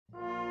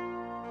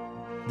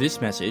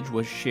This message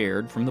was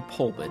shared from the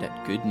pulpit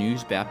at Good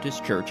News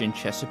Baptist Church in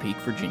Chesapeake,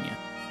 Virginia.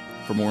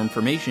 For more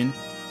information,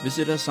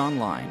 visit us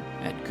online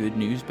at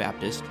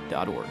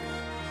goodnewsbaptist.org.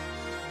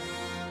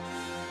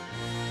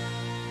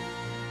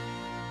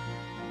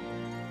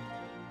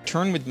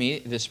 Turn with me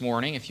this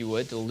morning, if you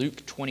would, to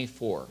Luke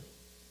 24.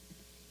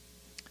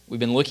 We've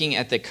been looking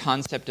at the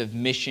concept of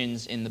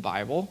missions in the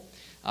Bible,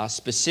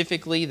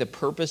 specifically the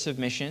purpose of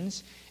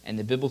missions and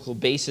the biblical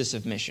basis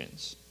of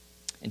missions.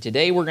 And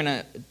today we're going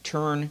to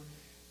turn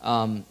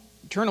a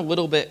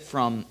little bit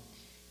from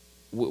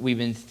what we've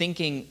been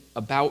thinking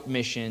about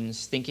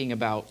missions, thinking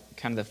about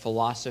kind of the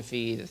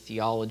philosophy, the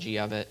theology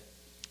of it.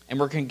 And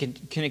we're going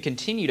to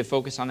continue to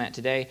focus on that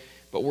today,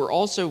 but we're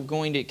also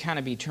going to kind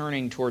of be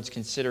turning towards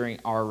considering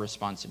our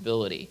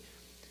responsibility.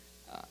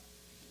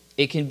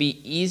 It can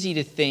be easy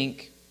to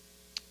think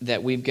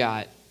that we've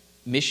got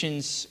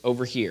missions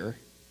over here,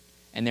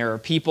 and there are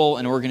people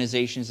and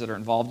organizations that are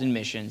involved in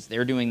missions.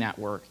 They're doing that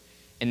work.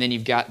 And then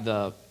you've got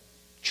the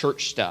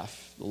church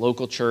stuff, the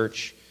local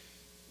church,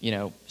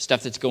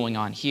 stuff that's going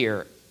on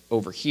here,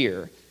 over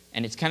here.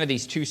 And it's kind of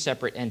these two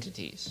separate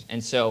entities.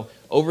 And so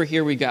over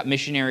here we've got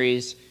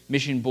missionaries,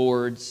 mission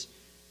boards,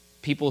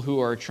 people who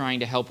are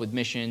trying to help with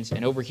missions.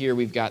 And over here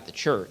we've got the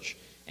church.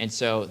 And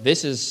so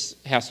this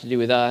has to do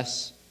with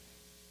us,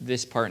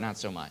 this part not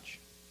so much.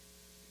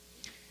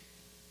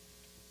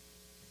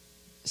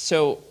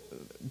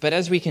 But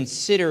as we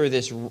consider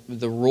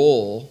the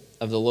role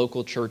of the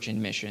local church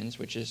in missions,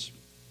 which is,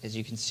 as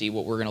you can see,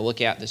 what we're going to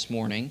look at this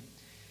morning,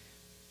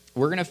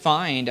 we're going to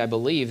find, I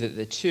believe, that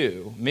the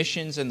two,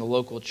 missions and the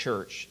local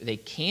church, they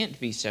can't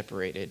be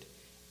separated,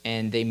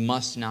 and they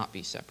must not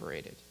be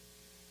separated.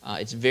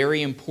 It's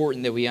very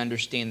important that we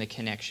understand the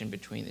connection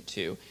between the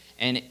two,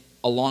 and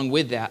along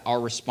with that, our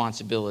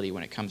responsibility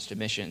when it comes to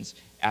missions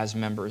as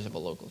members of a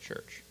local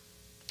church.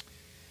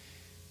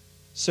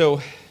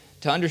 So,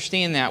 to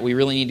understand that, we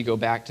really need to go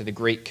back to the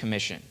Great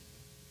Commission.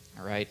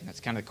 All right? And that's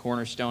kind of the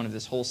cornerstone of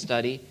this whole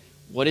study.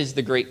 What is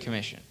the Great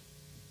Commission?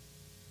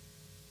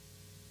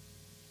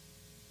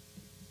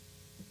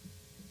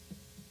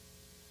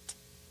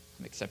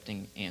 I'm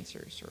accepting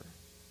answers or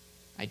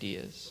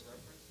ideas.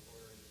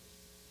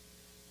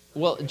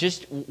 Well,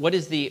 just what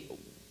is the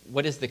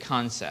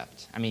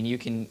concept? I mean, you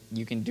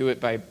can do it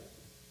by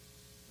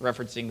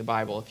referencing the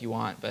Bible if you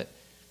want, but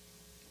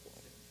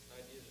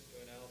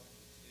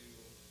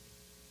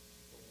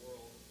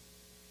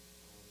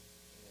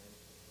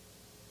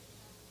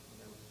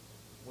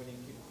winning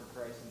people for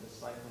Christ and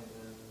discipling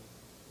them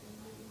and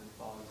making them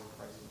followers of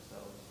Christ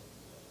themselves.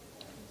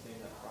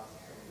 Continuing that process.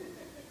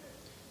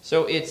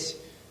 So it's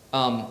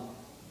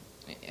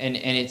and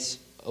it's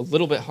a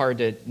little bit hard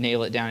to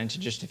nail it down into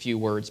just a few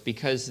words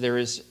because there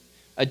is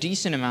a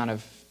decent amount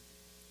of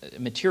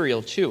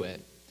material to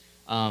it.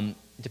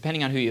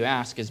 Depending on who you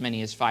ask, as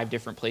many as 5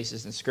 different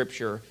places in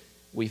Scripture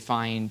we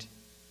find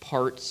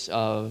parts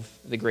of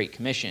the Great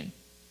Commission.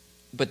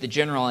 But the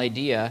general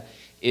idea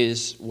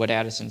is what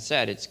Addison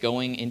said. It's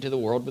going into the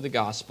world with the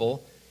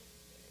gospel,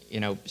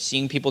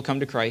 seeing people come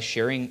to Christ,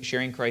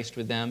 sharing Christ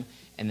with them,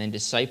 and then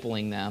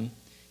discipling them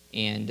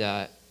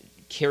and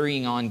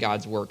carrying on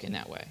God's work in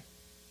that way.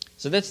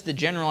 So that's the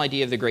general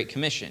idea of the Great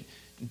Commission,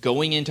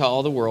 going into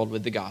all the world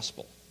with the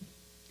gospel.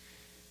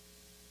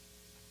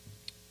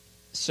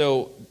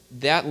 So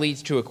that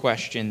leads to a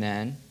question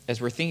then,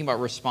 as we're thinking about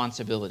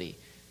responsibility.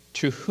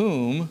 To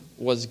whom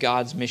was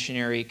God's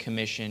missionary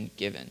commission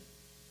given?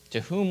 To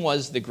whom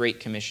was the Great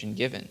Commission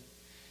given?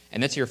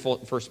 And that's your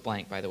first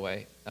blank, by the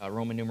way,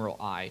 Roman numeral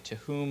I. To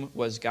whom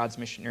was God's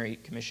missionary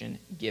commission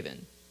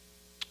given?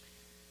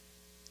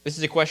 This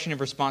is a question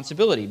of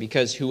responsibility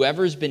because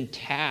whoever's been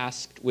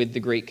tasked with the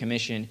Great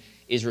Commission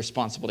is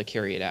responsible to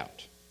carry it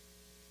out,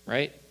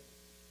 right?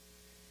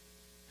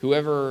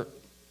 Whoever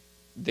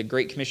the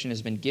Great Commission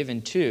has been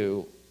given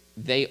to,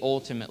 they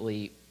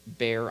ultimately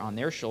bear on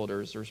their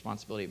shoulders the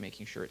responsibility of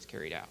making sure it's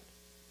carried out.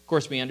 Of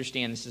course, we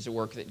understand this is a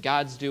work that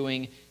God's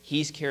doing.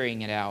 He's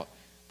carrying it out.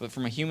 But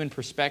from a human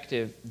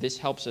perspective, this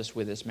helps us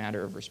with this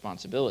matter of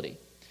responsibility.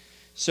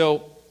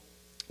 So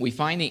we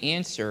find the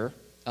answer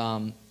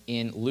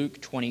in Luke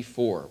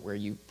 24, where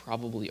you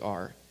probably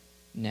are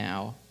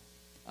now.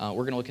 We're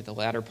going to look at the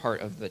latter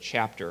part of the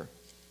chapter.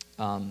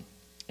 And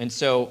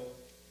so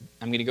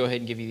I'm going to go ahead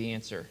and give you the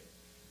answer.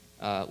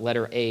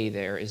 Letter A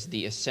there is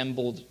the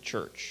assembled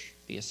church.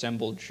 The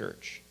assembled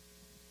church.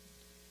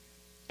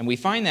 And we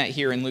find that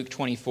here in Luke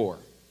 24.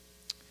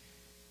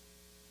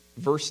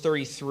 Verse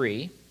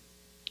 33,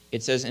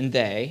 it says, and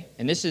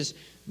this is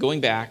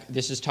going back,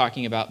 this is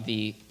talking about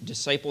the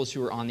disciples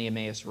who were on the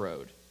Emmaus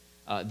Road.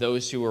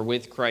 Those who were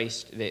with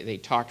Christ, they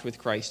talked with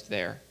Christ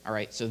there. All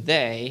right, so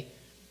their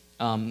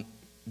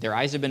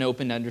eyes have been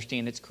opened to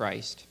understand it's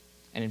Christ.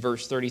 And in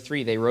verse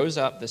 33, they rose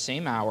up the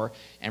same hour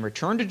and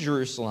returned to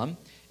Jerusalem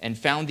and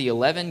found the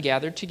 11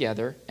 gathered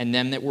together and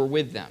them that were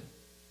with them.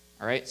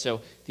 All right,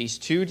 so these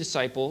 2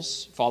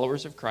 disciples,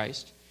 followers of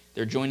Christ,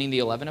 they're joining the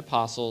 11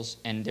 apostles,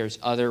 and there's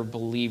other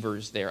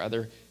believers there,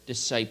 other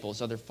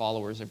disciples, other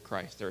followers of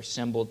Christ. They're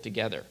assembled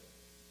together.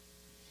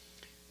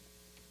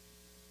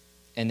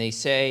 And they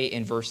say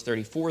in verse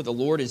 34, "The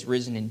Lord is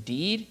risen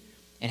indeed,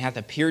 and hath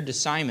appeared to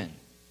Simon."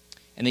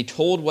 And they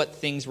told what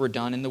things were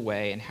done in the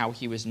way, and how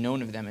he was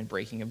known of them in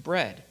breaking of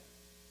bread.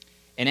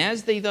 And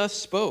as they thus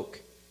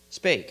spake,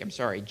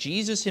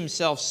 Jesus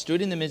himself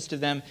stood in the midst of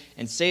them,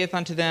 and saith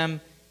unto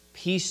them,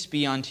 "Peace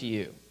be unto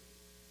you."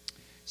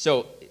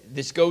 So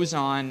this goes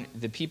on.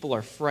 The people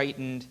are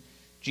frightened.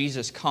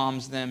 Jesus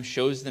calms them,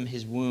 shows them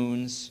his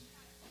wounds.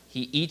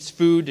 He eats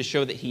food to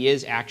show that he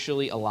is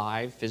actually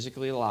alive,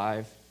 physically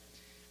alive.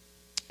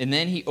 And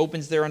then he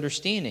opens their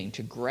understanding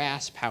to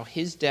grasp how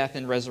his death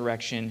and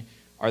resurrection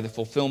are the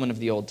fulfillment of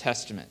the Old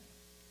Testament.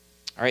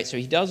 All right, so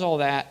he does all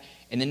that.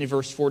 And then in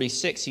verse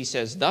 46, he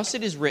says, "Thus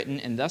it is written,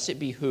 and thus it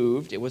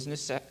behooved," it was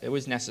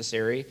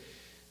necessary,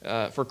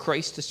 "for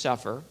Christ to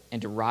suffer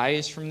and to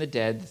rise from the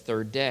dead the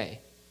third day,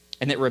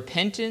 and that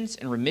repentance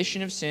and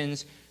remission of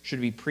sins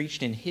should be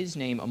preached in his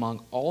name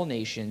among all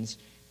nations,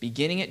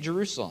 beginning at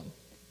Jerusalem.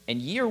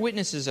 And ye are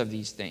witnesses of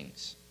these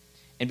things.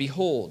 And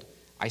behold,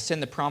 I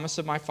send the promise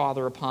of my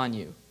Father upon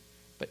you,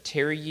 but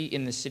tarry ye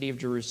in the city of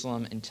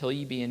Jerusalem until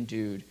ye be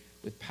endued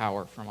with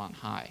power from on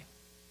high."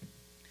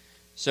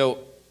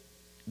 So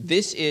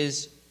this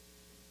is,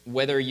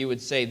 whether you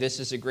would say this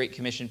is a Great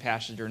Commission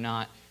passage or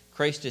not,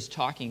 Christ is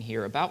talking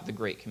here about the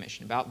Great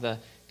Commission, about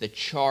the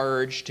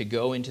charge to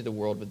go into the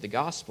world with the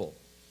gospel.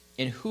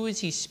 And who is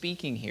he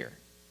speaking here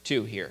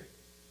to here?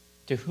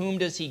 To whom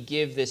does he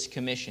give this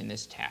commission,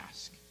 this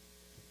task?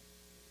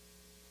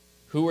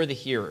 Who are the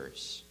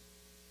hearers?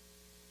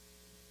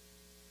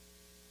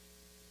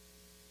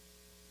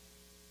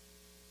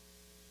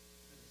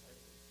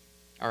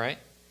 All right?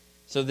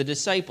 So the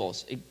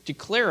disciples. To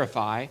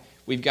clarify,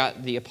 we've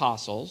got the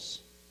apostles,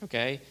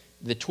 okay?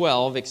 The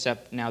 12,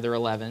 except now they're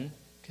 11,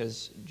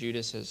 because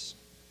Judas has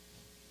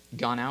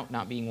gone out,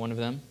 not being one of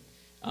them.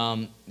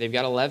 They've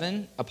got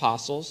 11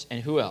 apostles,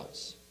 and who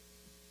else?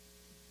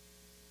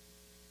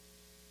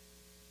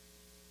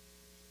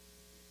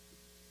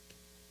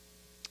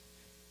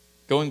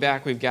 Going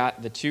back, we've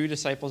got the 2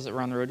 disciples that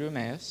were on the road to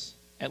Emmaus,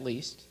 at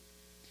least.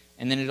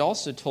 And then it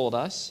also told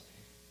us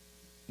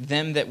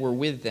them that were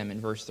with them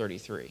in verse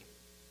 33.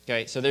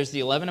 Okay, so there's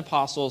the 11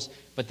 apostles,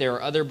 but there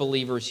are other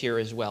believers here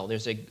as well.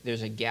 There's a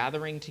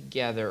gathering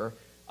together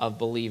of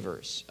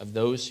believers, of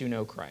those who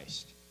know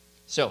Christ.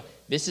 So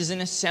this is an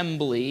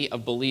assembly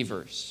of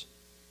believers.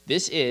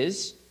 This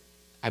is,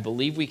 I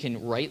believe we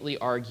can rightly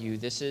argue,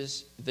 this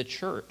is the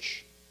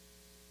church.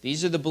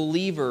 These are the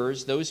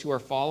believers, those who are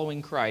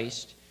following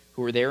Christ,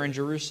 who are there in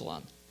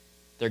Jerusalem.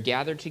 They're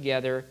gathered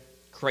together.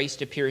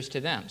 Christ appears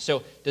to them.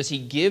 So does he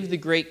give the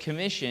Great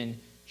Commission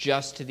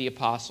just to the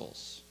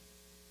apostles?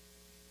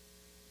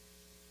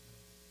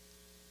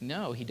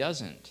 No, he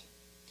doesn't.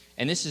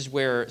 And this is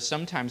where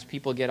sometimes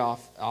people get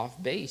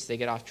off base. They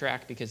get off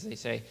track because they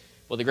say,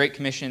 well, the Great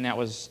Commission, that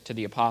was to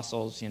the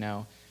apostles,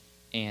 and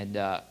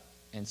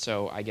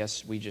so I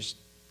guess we just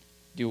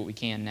do what we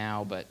can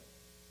now, but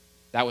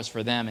that was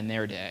for them in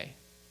their day.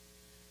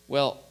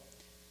 Well,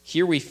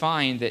 here we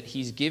find that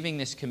he's giving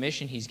this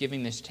commission, he's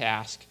giving this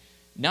task,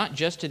 not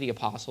just to the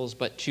apostles,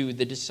 but to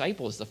the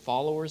disciples, the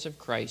followers of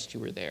Christ who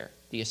were there,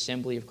 the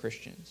assembly of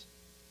Christians.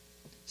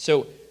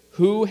 So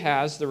who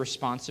has the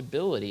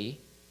responsibility?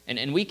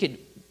 And we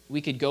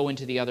could go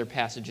into the other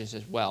passages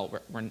as well.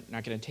 We're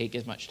not going to take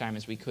as much time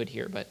as we could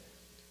here, but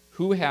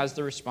who has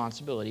the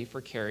responsibility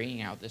for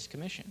carrying out this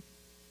commission?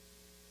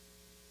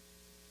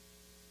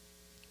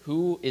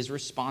 Who is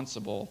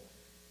responsible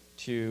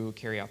to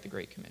carry out the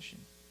Great Commission?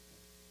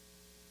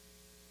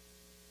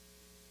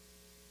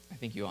 I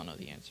think you all know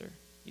the answer.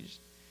 You just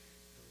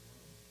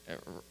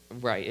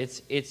right.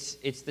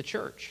 It's the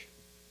church.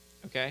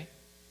 Okay?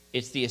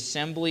 It's the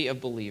assembly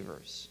of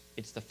believers.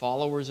 It's the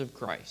followers of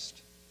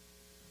Christ.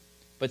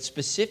 But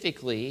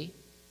specifically,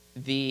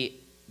 the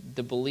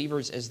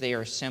believers as they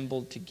are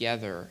assembled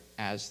together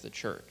as the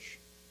church.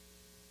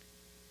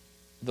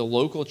 The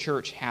local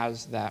church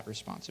has that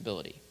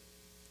responsibility.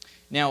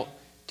 Now,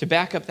 to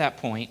back up that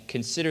point,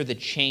 consider the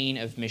chain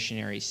of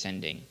missionary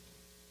sending.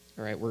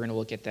 All right, we're going to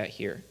look at that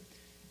here.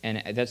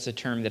 And that's a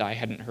term that I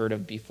hadn't heard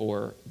of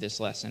before this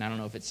lesson. I don't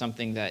know if it's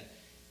something that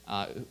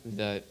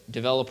the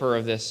developer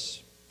of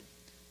this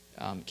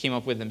came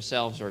up with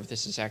themselves or if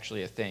this is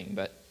actually a thing.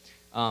 But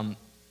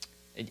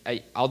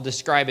I'll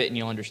describe it and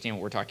you'll understand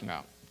what we're talking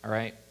about. All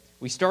right?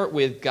 We start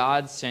with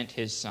God sent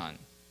his Son.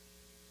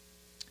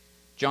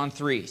 John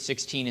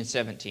 3:16 and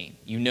 17.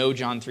 You know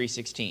John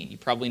 3:16. You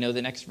probably know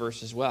the next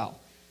verse as well.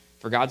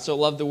 For God so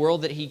loved the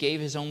world that he gave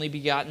his only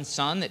begotten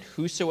Son, that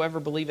whosoever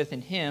believeth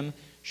in him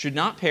should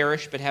not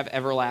perish but have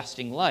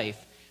everlasting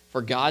life.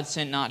 For God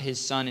sent not his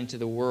Son into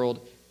the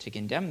world to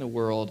condemn the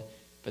world,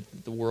 but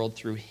that the world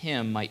through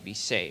him might be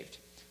saved.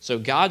 So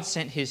God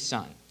sent his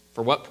Son.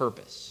 For what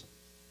purpose?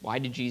 Why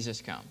did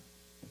Jesus come?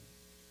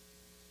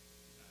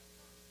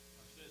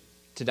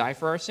 To die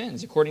for our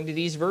sins. According to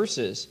these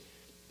verses,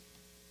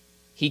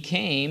 he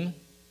came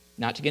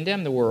not to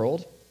condemn the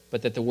world,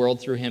 but that the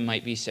world through him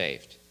might be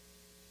saved.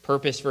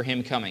 Purpose for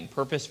him coming.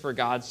 Purpose for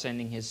God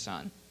sending his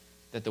Son,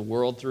 that the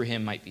world through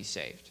him might be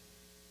saved.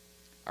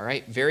 All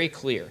right, very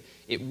clear.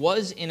 It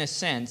was, in a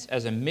sense,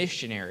 as a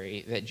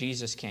missionary that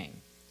Jesus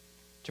came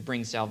to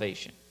bring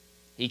salvation.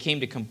 He came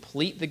to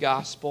complete the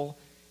gospel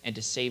and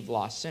to save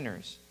lost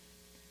sinners.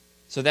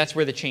 So that's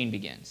where the chain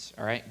begins,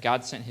 all right?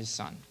 God sent his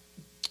Son.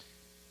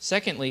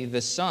 Secondly,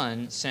 the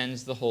Son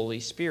sends the Holy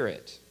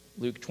Spirit.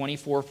 Luke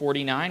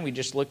 24:49, we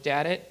just looked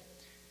at it.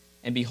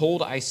 And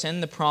behold, I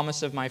send the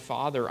promise of my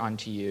Father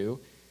unto you,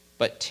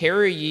 but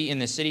tarry ye in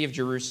the city of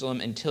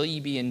Jerusalem until ye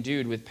be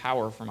endued with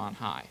power from on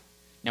high.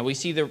 Now we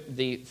see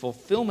the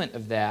fulfillment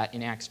of that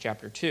in Acts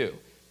chapter 2.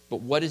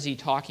 But what is he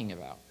talking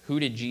about? Who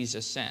did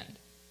Jesus send?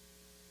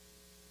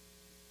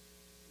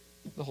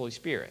 The Holy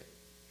Spirit.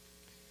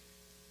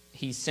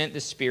 He sent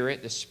the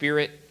Spirit. The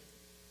Spirit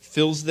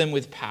fills them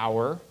with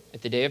power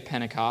at the day of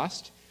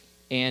Pentecost.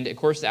 And, of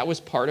course, that was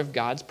part of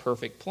God's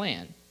perfect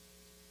plan.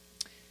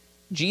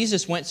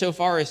 Jesus went so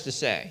far as to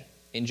say,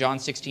 in John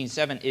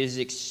 16:7, it is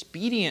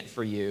expedient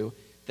for you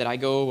that I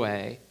go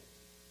away,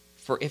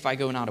 for if I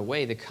go not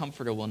away, the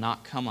Comforter will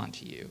not come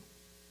unto you.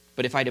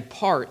 But if I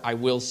depart, I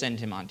will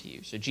send him unto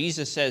you. So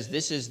Jesus says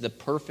this is the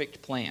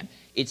perfect plan.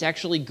 It's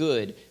actually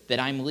good that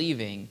I'm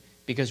leaving,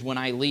 because when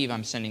I leave,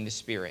 I'm sending the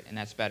Spirit, and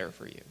that's better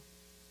for you.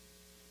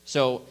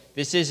 So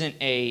this isn't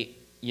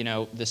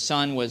the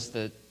Son was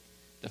the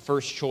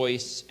first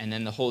choice, and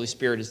then the Holy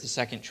Spirit is the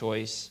second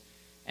choice.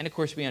 And of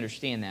course, we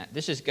understand that.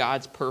 This is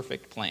God's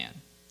perfect plan.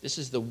 This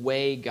is the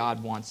way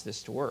God wants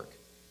this to work.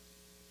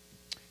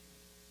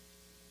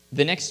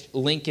 The next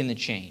link in the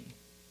chain,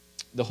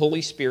 the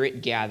Holy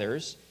Spirit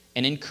gathers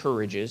and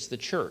encourages the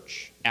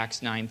church.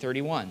 Acts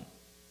 9:31.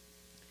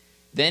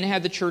 Then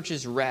had the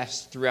churches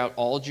rest throughout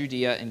all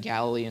Judea and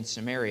Galilee and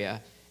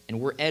Samaria, and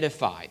were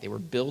edified. They were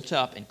built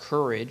up,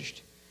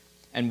 encouraged,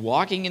 and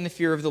walking in the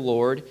fear of the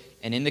Lord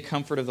and in the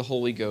comfort of the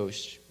Holy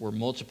Ghost were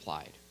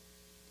multiplied.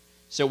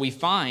 So we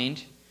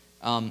find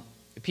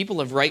people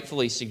have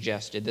rightfully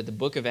suggested that the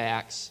book of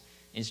Acts,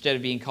 instead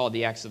of being called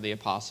the Acts of the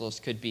Apostles,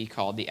 could be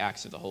called the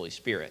Acts of the Holy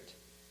Spirit.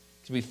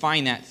 Because we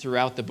find that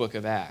throughout the book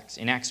of Acts.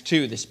 In Acts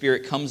 2, the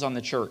Spirit comes on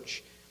the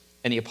church,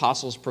 and the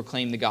apostles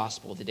proclaim the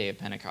gospel the day of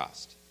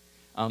Pentecost.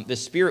 The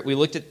Spirit, we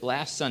looked at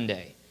last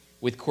Sunday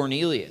with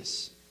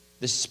Cornelius.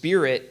 The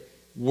Spirit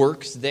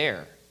works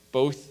there,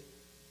 both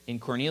in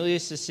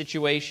Cornelius'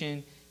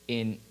 situation,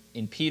 in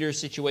Peter's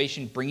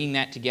situation, bringing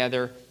that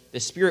together. The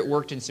Spirit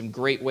worked in some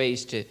great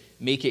ways to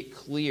make it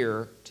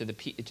clear to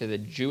the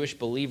Jewish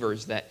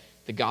believers that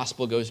the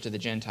gospel goes to the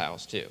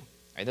Gentiles too.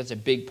 Right? That's a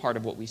big part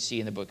of what we see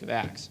in the book of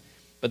Acts.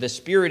 But the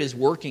Spirit is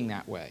working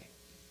that way.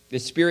 The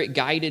Spirit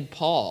guided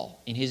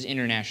Paul in his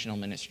international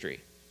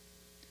ministry.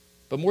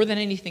 But more than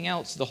anything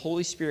else, the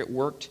Holy Spirit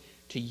worked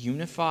to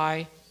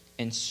unify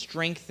and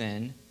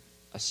strengthen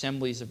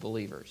assemblies of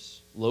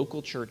believers,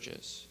 local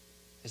churches,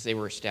 as they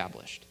were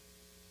established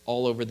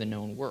all over the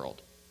known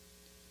world.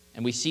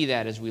 And we see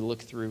that as we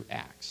look through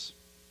Acts.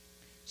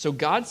 So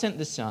God sent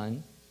the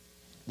Son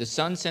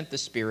sent the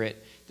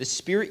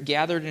Spirit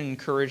gathered and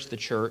encouraged the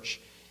church,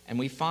 and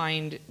we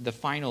find the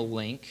final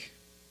link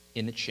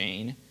in the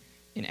chain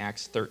in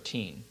Acts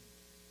 13.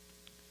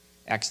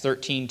 Acts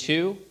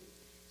 13:2,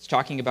 it's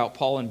talking about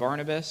Paul and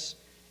Barnabas,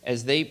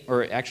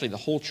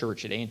 the whole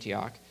church at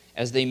Antioch,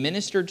 as they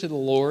ministered to the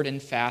Lord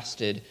and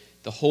fasted,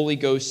 the Holy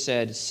Ghost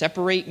said,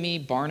 "Separate me,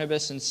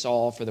 Barnabas and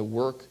Saul, for the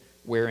work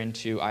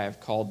whereunto I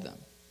have called them."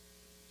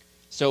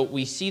 So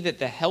we see that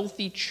the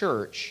healthy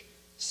church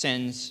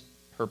sends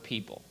her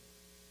people.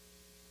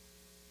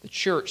 The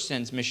church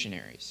sends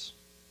missionaries.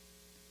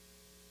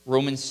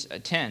 Romans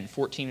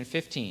 10:14 and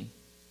 15.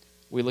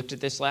 We looked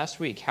at this last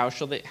week. How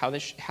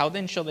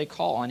then shall they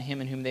call on him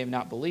in whom they have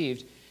not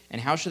believed?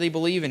 And how shall they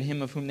believe in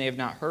him of whom they have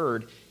not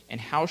heard? And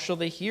how shall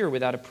they hear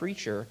without a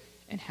preacher?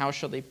 And how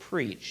shall they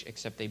preach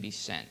except they be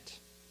sent?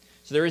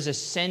 So there is a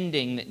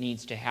sending that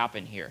needs to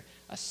happen here,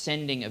 a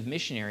sending of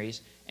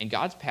missionaries. And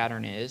God's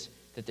pattern is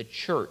that the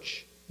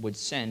church would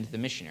send the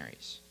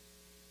missionaries.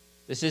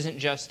 This isn't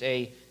just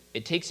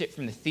it takes it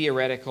from the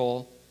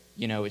theoretical,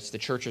 it's the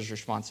church's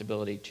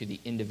responsibility, to the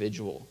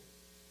individual.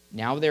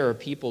 Now there are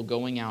people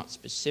going out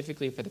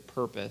specifically for the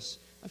purpose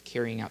of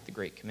carrying out the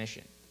Great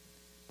Commission.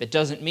 That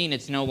doesn't mean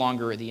it's no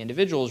longer the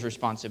individual's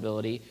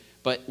responsibility,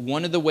 but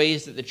one of the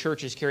ways that the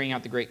church is carrying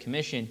out the Great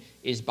Commission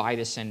is by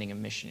the sending of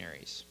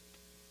missionaries.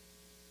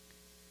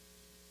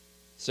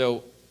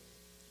 So,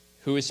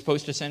 who is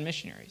supposed to send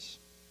missionaries?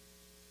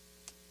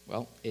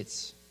 Well,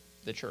 it's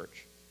the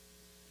church.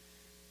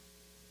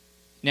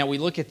 Now we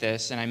look at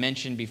this, and I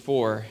mentioned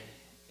before,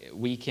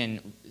 we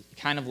can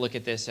kind of look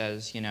at this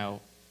as,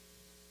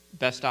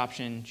 best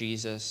option,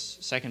 Jesus.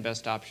 Second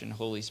best option,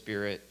 Holy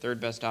Spirit. Third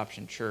best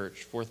option,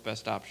 church. Fourth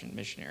best option,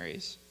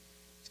 missionaries.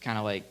 It's kind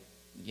of like,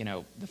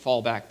 the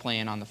fallback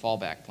plan on the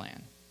fallback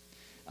plan.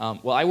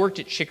 Well, I worked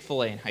at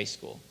Chick-fil-A in high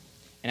school,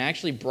 and I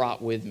actually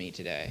brought with me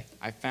today,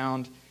 I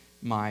found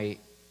my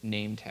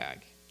name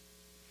tag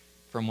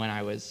from when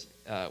I was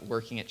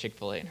working at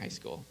Chick-fil-A in high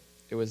school.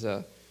 It was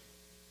a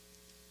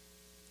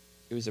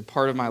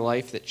part of my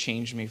life that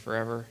changed me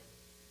forever,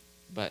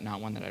 but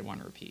not one that I'd want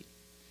to repeat.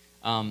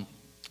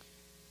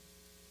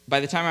 By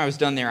the time I was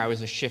done there, I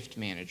was a shift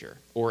manager,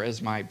 or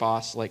as my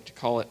boss liked to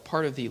call it,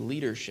 part of the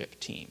leadership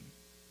team.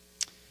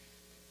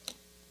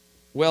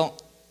 Well,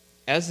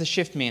 as the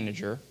shift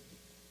manager,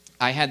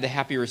 I had the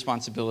happy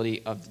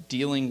responsibility of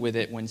dealing with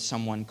it when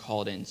someone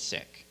called in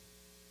sick.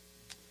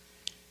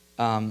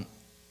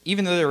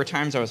 Even though there were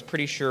times I was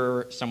pretty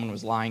sure someone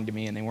was lying to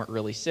me and they weren't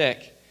really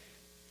sick,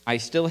 I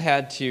still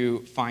had to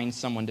find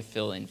someone to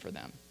fill in for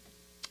them.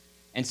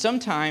 And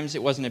sometimes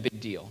it wasn't a big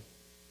deal.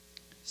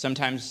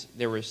 Sometimes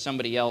there was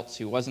somebody else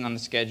who wasn't on the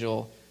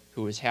schedule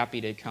who was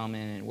happy to come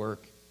in and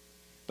work.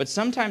 But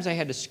sometimes I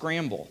had to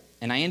scramble,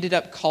 and I ended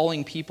up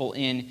calling people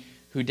in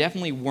who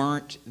definitely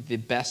weren't the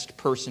best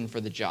person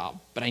for the job.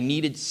 But I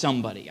needed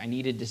somebody. I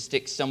needed to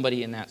stick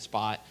somebody in that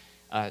spot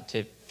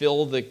to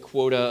fill the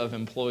quota of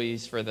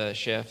employees for the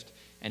shift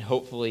and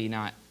hopefully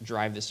not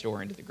drive the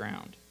store into the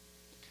ground.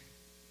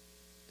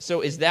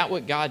 So is that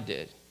what God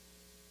did?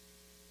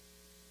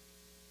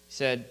 He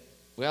said,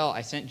 well,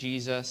 I sent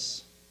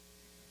Jesus.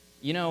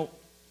 You know,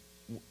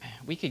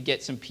 we could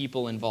get some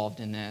people involved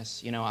in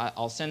this. You know,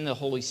 I'll send the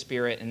Holy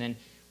Spirit, and then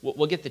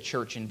we'll get the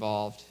church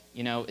involved.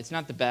 You know, it's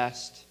not the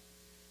best.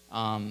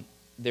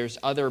 There's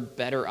other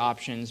better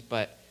options,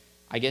 but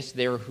I guess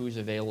they're who's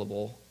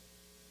available.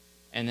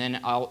 And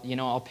then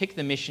I'll pick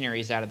the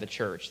missionaries out of the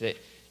church. That,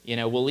 you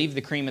know, we'll leave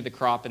the cream of the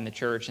crop in the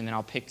church, and then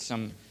I'll pick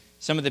some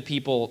of the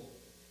people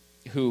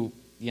who,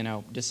 you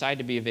know, decide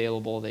to be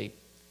available.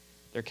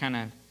 They're kind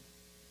of,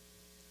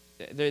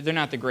 they're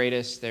not the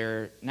greatest.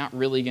 They're not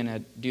really going to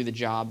do the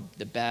job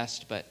the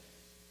best, but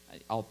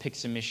I'll pick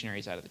some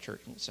missionaries out of the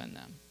church and we'll send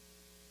them.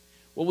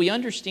 Well, we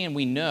understand,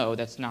 we know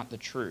that's not the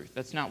truth.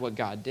 That's not what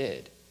God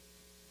did.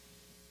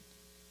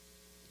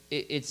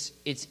 It's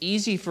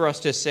easy for us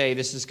to say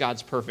this is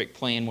God's perfect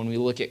plan when we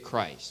look at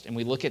Christ and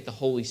we look at the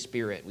Holy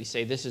Spirit. We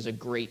say this is a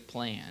great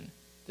plan.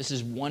 This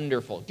is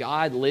wonderful.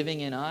 God living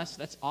in us,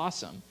 that's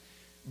awesome.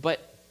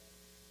 But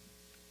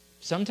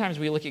sometimes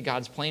we look at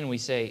God's plan and we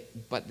say,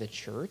 but the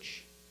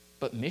church?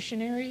 But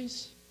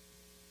missionaries?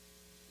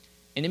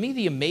 And to me,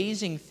 the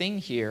amazing thing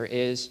here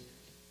is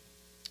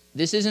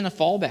this isn't a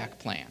fallback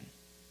plan.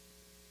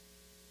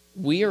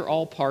 We are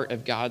all part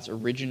of God's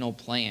original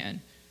plan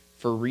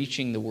for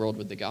reaching the world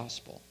with the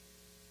gospel.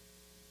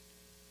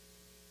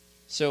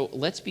 So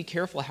let's be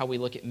careful how we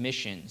look at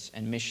missions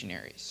and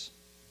missionaries.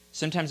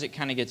 Sometimes it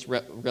kind of gets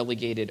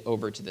relegated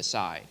over to the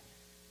side.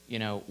 You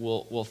know,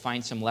 we'll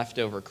find some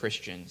leftover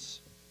Christians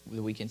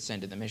that we can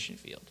send to the mission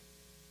field.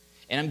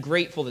 And I'm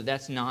grateful that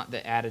that's not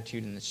the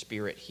attitude and the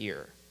spirit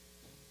here.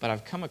 But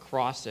I've come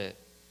across it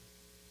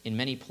in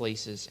many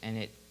places,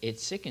 and it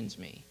sickens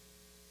me.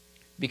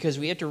 Because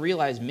we have to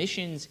realize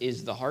missions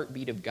is the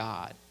heartbeat of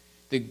God.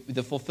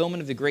 The fulfillment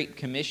of the Great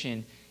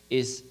Commission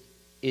is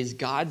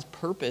God's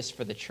purpose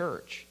for the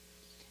church.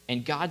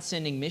 And God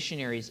sending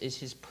missionaries is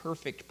his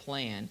perfect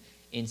plan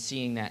in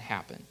seeing that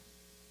happen.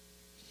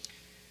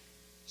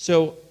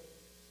 So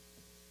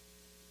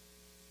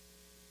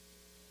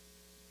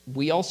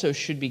we also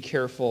should be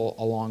careful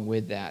along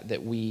with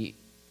that we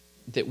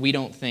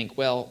don't think,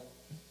 well,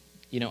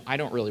 you know, I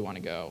don't really want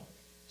to go,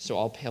 so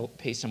I'll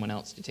pay someone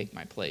else to take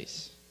my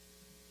place.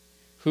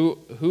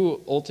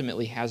 Who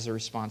ultimately has the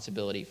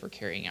responsibility for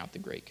carrying out the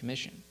Great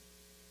Commission?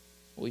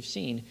 Well, we've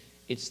seen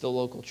it's the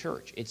local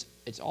church.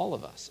 It's all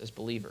of us as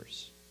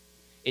believers.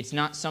 It's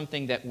not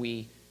something that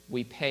we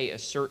pay a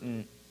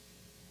certain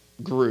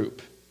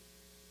group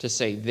to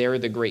say they're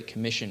the Great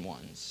Commission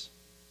ones.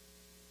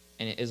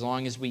 And as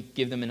long as we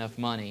give them enough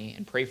money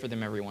and pray for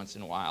them every once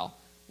in a while,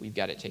 we've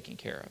got it taken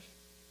care of.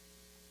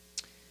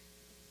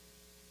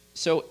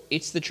 So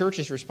it's the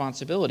church's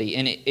responsibility,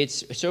 and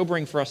it's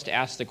sobering for us to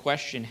ask the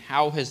question,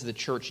 how has the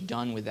church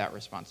done with that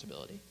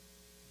responsibility?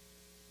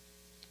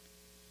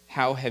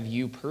 How have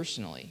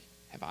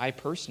I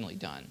personally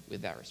done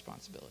with that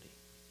responsibility?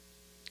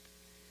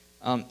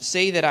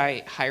 Say that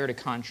I hired a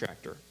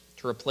contractor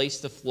to replace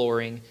the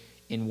flooring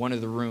in one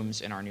of the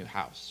rooms in our new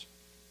house.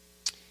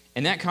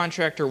 And that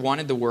contractor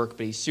wanted the work,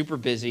 but he's super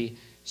busy,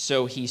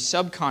 so he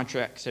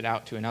subcontracts it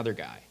out to another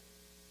guy.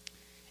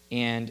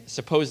 And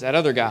suppose that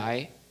other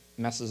guy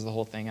messes the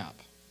whole thing up.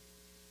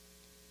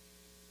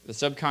 The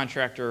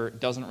subcontractor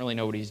doesn't really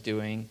know what he's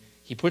doing.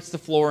 He puts the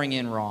flooring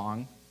in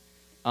wrong.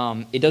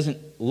 It doesn't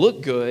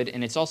look good,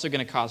 and it's also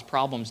going to cause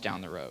problems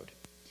down the road.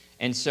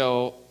 And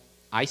so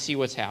I see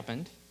what's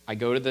happened. I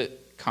go to the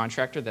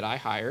contractor that I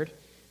hired,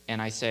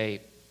 and I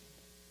say,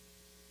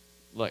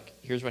 look,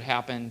 here's what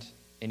happened.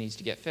 It needs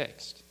to get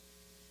fixed.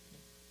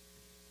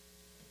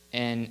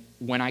 And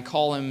when I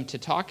call him to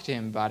talk to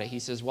him about it, he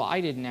says, well,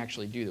 I didn't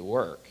actually do the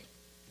work.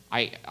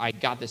 I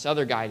got this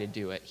other guy to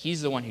do it.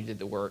 He's the one who did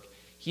the work.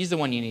 He's the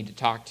one you need to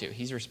talk to.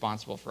 He's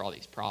responsible for all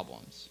these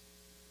problems.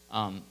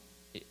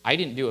 I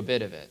didn't do a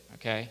bit of it,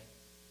 okay?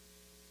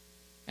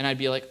 And I'd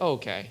be like, oh,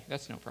 okay,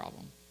 that's no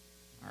problem.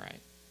 All right.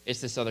 It's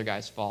this other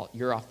guy's fault.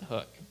 You're off the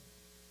hook.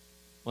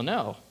 Well,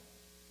 no.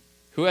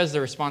 Who has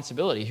the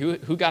responsibility?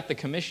 Who got the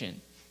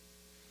commission?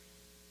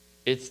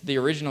 It's the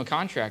original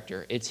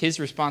contractor. It's his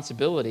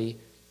responsibility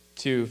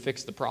to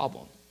fix the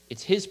problem.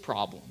 It's his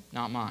problem,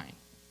 not mine.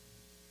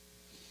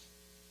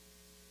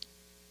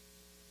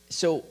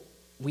 So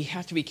we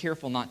have to be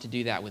careful not to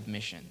do that with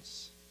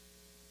missions.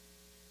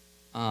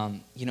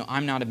 I'm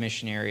not a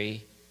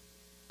missionary.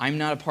 I'm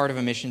not a part of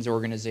a missions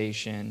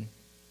organization.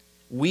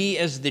 We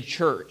as the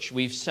church,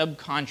 we've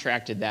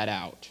subcontracted that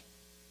out.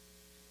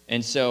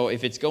 And so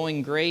if it's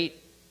going great,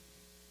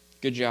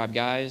 good job,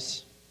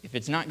 guys. If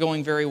it's not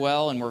going very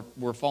well and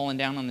we're falling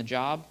down on the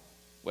job,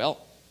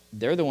 well,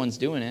 they're the ones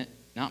doing it,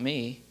 not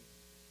me.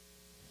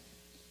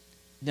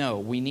 No,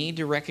 we need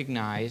to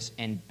recognize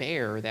and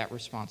bear that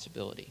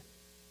responsibility.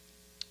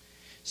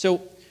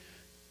 So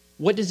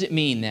what does it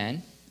mean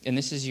then? And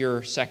this is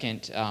your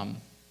second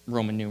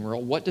Roman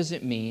numeral. What does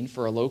it mean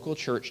for a local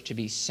church to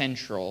be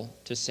central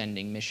to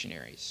sending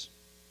missionaries?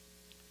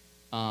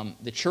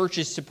 The church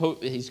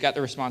he's got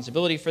the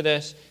responsibility for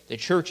this. The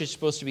church is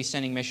supposed to be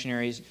sending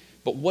missionaries.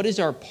 But what is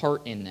our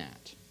part in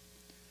that?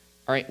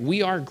 All right,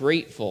 we are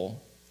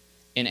grateful,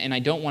 and I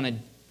don't want to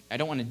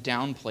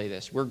downplay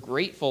this. We're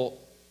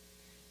grateful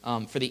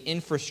for the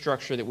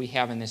infrastructure that we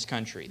have in this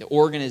country, the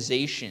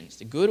organizations,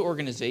 the good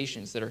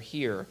organizations that are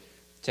here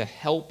to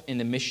help in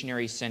the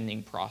missionary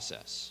sending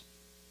process.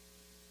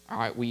 All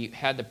right, we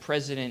had the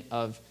president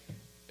of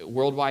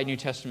Worldwide New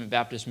Testament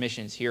Baptist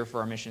Missions here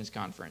for our missions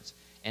conference,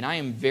 and I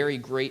am very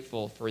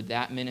grateful for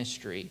that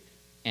ministry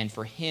and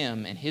for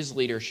him and his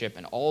leadership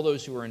and all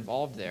those who are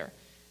involved there.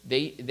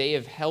 They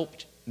have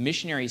helped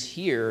missionaries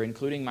here,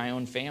 including my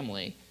own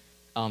family,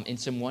 in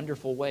some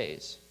wonderful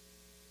ways.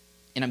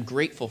 And I'm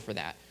grateful for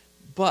that.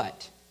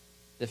 But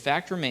the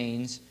fact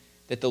remains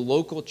that the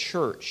local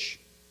church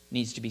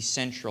needs to be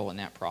central in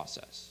that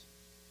process.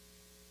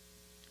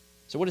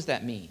 So what does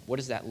that mean? What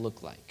does that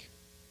look like?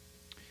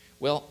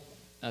 Well,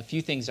 a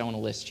few things I want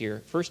to list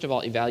here. First of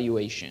all,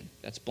 evaluation.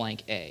 That's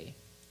blank A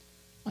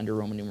under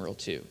Roman numeral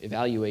 2.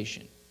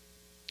 Evaluation.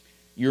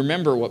 You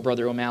remember what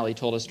Brother O'Malley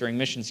told us during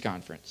missions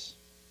conference?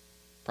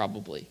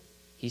 Probably.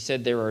 He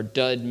said there are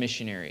dud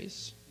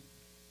missionaries.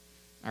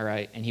 All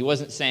right? And he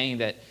wasn't saying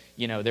that,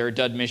 there are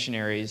dud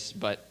missionaries,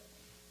 but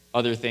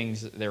other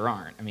things there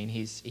aren't. I mean,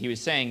 he was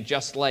saying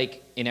just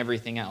like in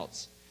everything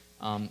else.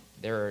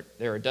 There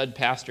are dud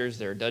pastors,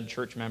 there are dud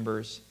church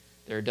members,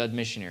 there are dud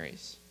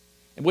missionaries.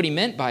 And what he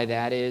meant by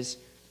that is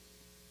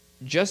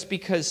just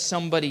because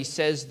somebody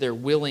says they're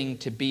willing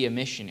to be a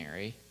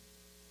missionary,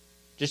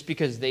 just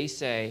because they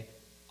say,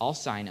 I'll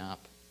sign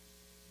up,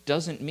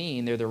 doesn't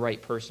mean they're the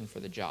right person for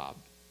the job.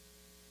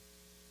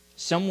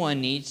 Someone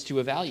needs to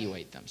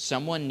evaluate them.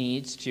 Someone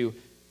needs to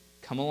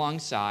come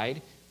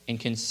alongside and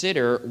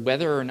consider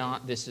whether or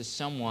not this is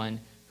someone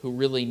who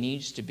really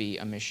needs to be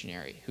a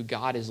missionary, who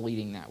God is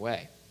leading that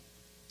way.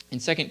 In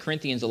 2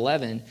 Corinthians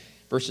 11,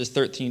 verses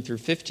 13 through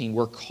 15,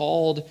 we're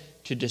called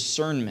to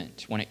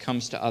discernment when it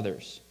comes to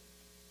others.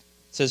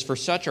 It says, "For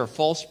such are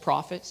false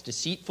prophets,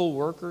 deceitful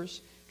workers,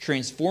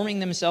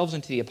 transforming themselves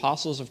into the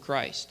apostles of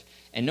Christ.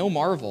 And no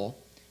marvel,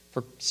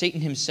 for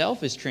Satan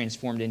himself is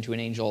transformed into an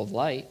angel of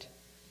light.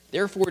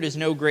 Therefore it is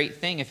no great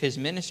thing if his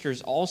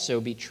ministers also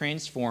be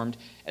transformed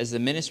as the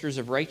ministers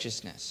of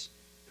righteousness,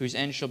 whose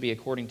end shall be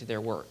according to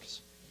their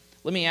works."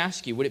 Let me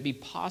ask you, would it be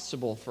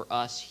possible for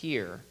us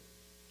here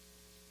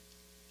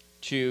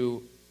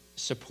to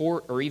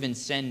support or even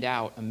send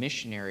out a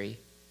missionary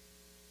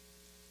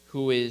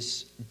who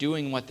is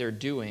doing what they're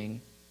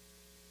doing,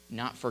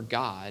 not for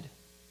God,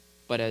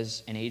 but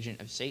as an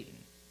agent of Satan?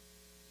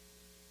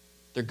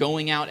 They're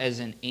going out as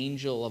an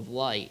angel of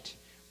light,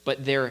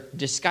 but they're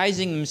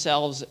disguising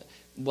themselves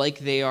like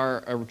they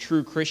are a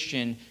true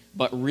Christian,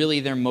 but really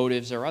their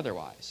motives are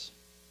otherwise.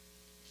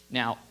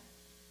 Now,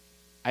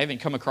 I haven't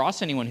come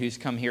across anyone who's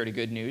come here to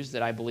Good News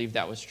that I believe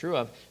that was true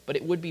of, but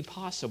it would be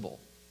possible.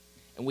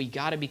 And we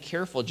got to be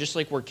careful, just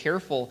like we're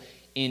careful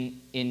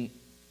in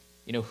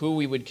who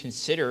we would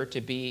consider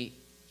to be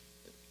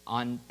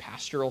on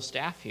pastoral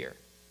staff here,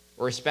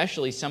 or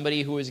especially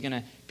somebody who is going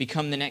to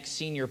become the next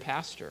senior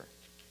pastor.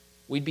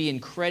 We'd be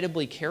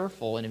incredibly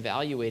careful in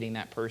evaluating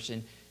that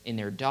person in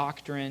their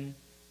doctrine,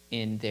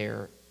 in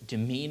their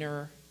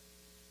demeanor.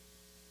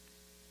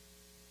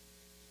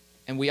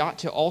 And we ought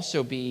to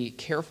also be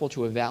careful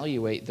to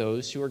evaluate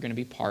those who are going to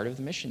be part of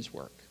the missions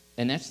work.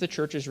 And that's the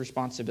church's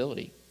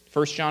responsibility.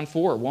 1 John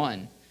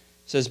 4:1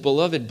 says,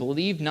 "Beloved,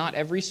 believe not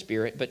every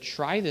spirit, but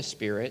try the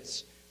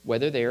spirits,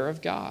 whether they are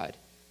of God,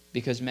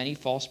 because many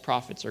false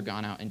prophets are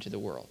gone out into the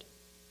world."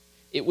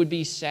 It would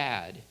be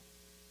sad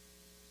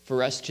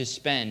for us to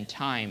spend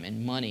time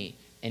and money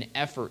and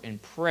effort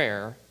and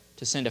prayer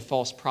to send a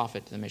false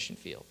prophet to the mission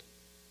field.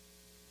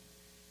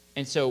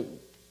 And so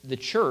the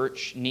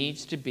church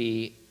needs to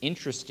be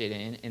interested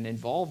in and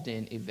involved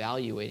in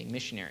evaluating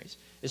missionaries.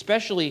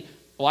 Especially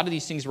a lot of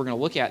these things we're going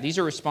to look at, these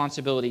are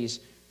responsibilities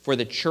for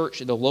the church,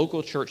 the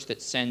local church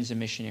that sends a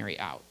missionary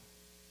out.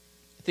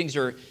 There's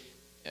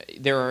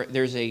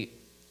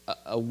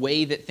a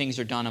way that things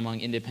are done among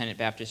independent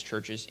Baptist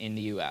churches in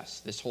the U.S.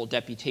 This whole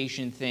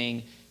deputation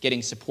thing,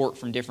 getting support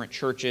from different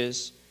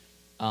churches,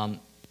 all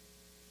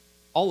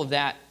of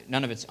that,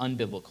 none of it's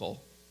unbiblical.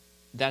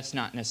 That's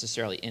not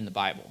necessarily in the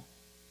Bible.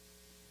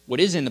 What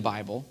is in the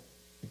Bible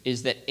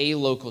is that a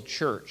local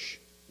church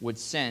would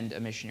send a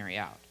missionary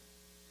out.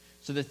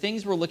 So the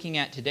things we're looking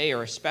at today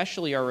are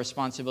especially our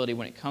responsibility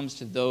when it comes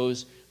to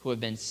those who have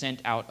been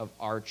sent out of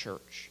our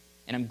church.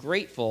 And I'm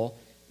grateful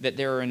that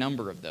there are a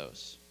number of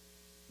those.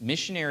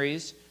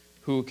 Missionaries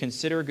who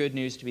consider Good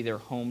News to be their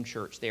home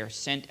church. They are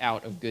sent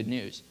out of Good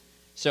News.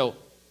 So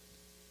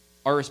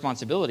our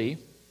responsibility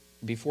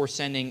before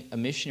sending a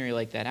missionary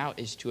like that out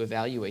is to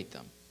evaluate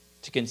them,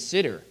 to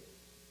consider,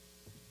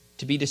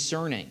 to be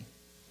discerning.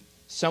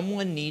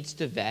 Someone needs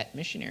to vet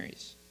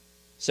missionaries.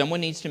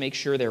 Someone needs to make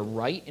sure they're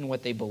right in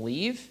what they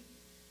believe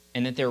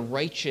and that they're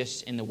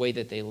righteous in the way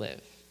that they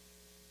live.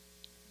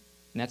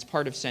 And that's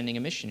part of sending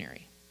a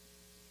missionary.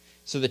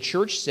 So the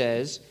church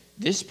says,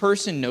 this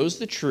person knows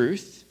the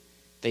truth,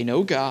 they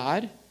know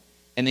God,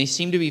 and they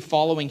seem to be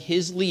following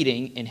his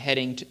leading in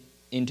heading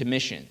into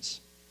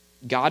missions.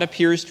 God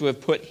appears to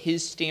have put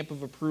his stamp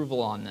of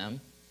approval on them,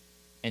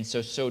 and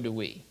so do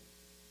we.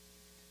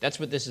 That's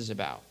what this is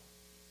about.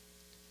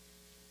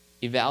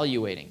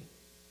 Evaluating.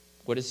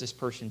 What does this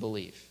person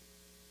believe?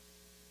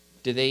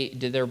 Do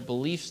their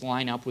beliefs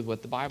line up with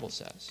what the Bible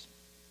says?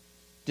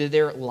 Do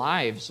their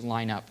lives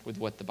line up with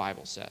what the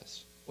Bible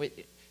says?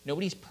 Wait,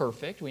 nobody's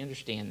perfect, we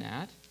understand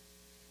that.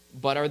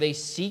 But are they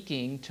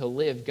seeking to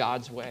live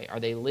God's way? Are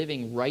they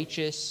living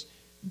righteous,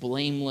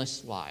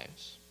 blameless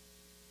lives?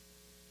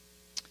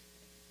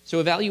 So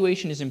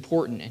evaluation is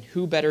important, and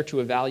who better to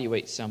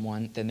evaluate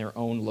someone than their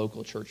own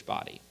local church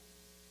body?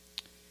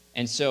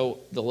 And so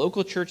the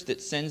local church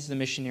that sends the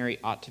missionary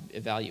ought to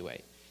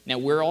evaluate. Now,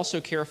 we're also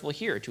careful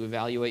here to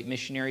evaluate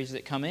missionaries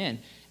that come in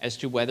as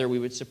to whether we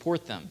would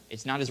support them.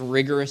 It's not as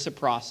rigorous a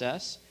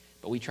process,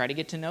 but we try to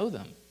get to know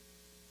them,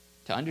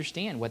 to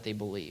understand what they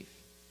believe,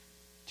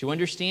 to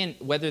understand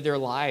whether their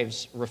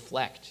lives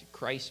reflect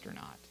Christ or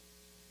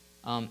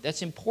not.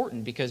 That's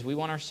important because we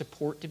want our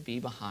support to be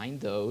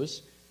behind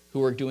those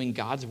who are doing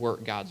God's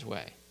work God's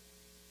way.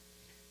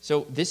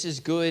 So this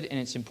is good and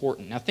it's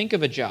important. Now think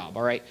of a job,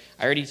 all right?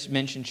 I already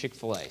mentioned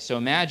Chick-fil-A. So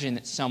imagine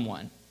that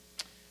someone,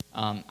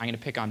 I'm going to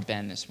pick on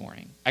Ben this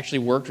morning. I actually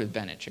worked with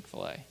Ben at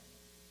Chick-fil-A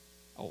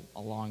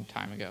a long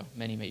time ago,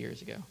 many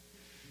years ago.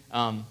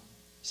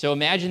 So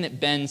imagine that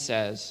Ben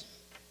says,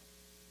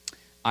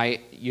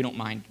 you don't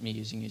mind me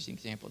using the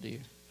example, do you?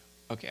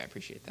 Okay, I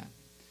appreciate that.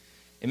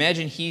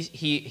 Imagine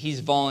he's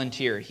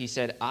volunteered. He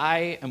said,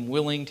 I am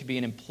willing to be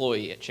an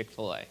employee at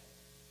Chick-fil-A.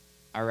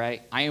 All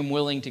right? I am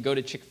willing to go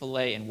to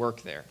Chick-fil-A and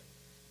work there.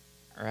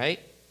 All right?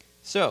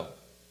 So,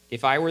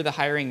 if I were the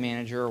hiring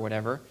manager or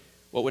whatever,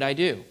 what would I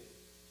do?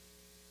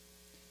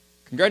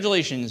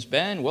 Congratulations,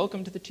 Ben.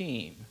 Welcome to the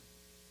team.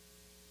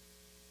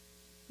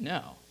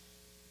 No.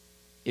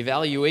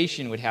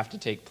 Evaluation would have to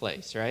take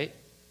place, right?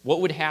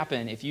 What would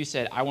happen if you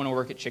said, I want to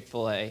work at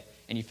Chick-fil-A,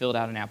 and you filled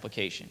out an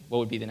application? What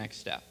would be the next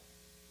step?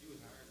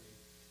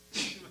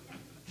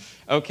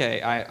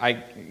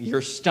 Okay,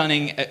 your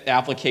stunning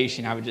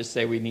application, I would just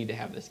say we need to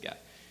have this guy.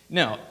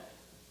 No,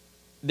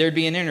 there'd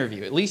be an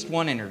interview, at least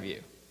one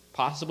interview,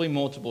 possibly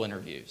multiple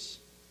interviews.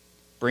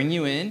 Bring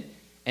you in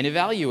and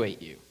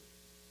evaluate you,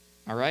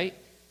 all right?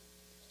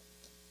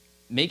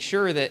 Make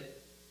sure that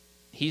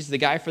he's the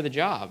guy for the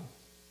job,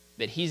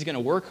 that he's going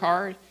to work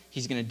hard,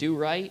 he's going to do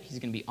right, he's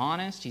going to be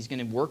honest, he's going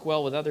to work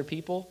well with other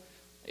people.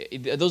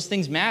 Those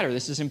things matter.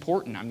 This is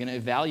important. I'm going to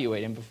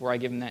evaluate him before I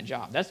give him that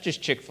job. That's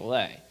just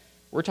Chick-fil-A.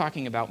 We're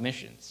talking about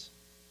missions.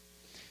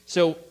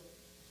 So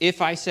if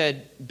I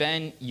said,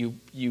 Ben,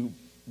 you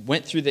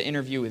went through the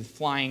interview with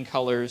flying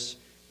colors,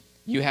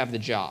 you have the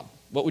job,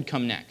 what would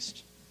come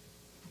next?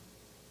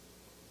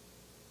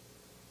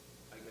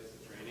 I guess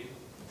the training.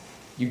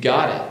 You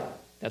got it.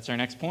 That's our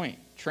next point.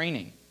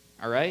 Training.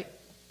 All right?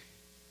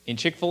 At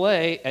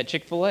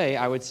Chick-fil-A,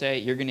 I would say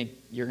you're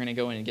gonna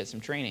go in and get some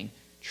training.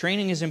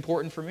 Training is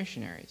important for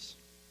missionaries.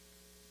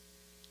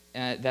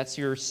 That's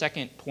your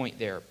second point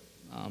there.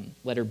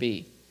 Letter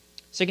B.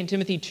 2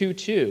 Timothy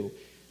 2:2.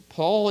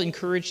 Paul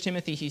encouraged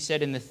Timothy, he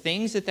said, in the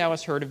things that thou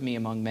hast heard of me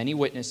among many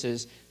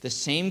witnesses, the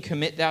same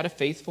commit thou to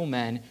faithful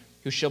men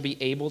who shall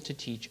be able to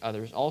teach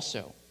others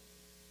also.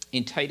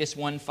 In Titus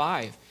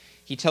 1:5,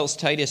 he tells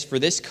Titus, for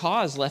this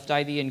cause left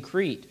I thee in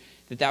Crete,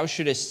 that thou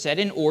shouldest set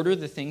in order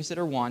the things that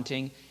are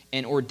wanting,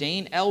 and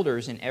ordain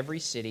elders in every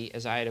city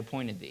as I had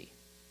appointed thee.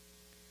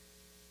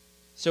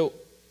 So,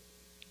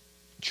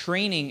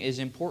 training is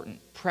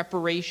important.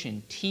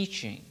 Preparation,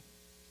 teaching,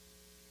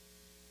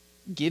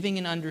 giving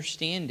an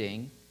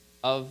understanding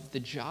of the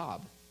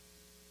job.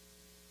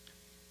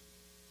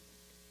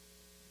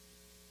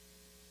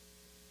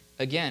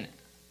 Again,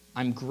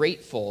 I'm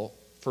grateful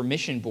for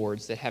mission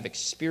boards that have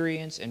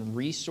experience and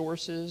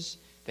resources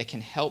that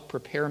can help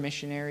prepare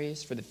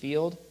missionaries for the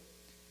field.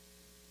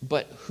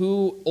 But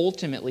who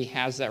ultimately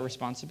has that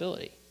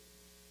responsibility?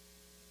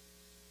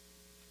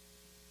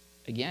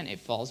 Again, it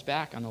falls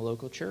back on the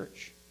local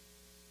church.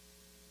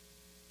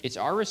 It's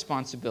our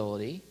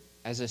responsibility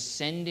as a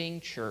sending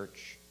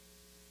church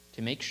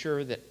to make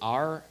sure that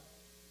our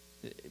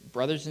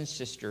brothers and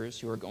sisters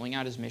who are going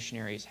out as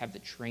missionaries have the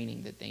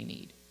training that they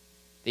need.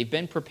 They've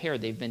been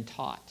prepared, they've been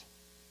taught.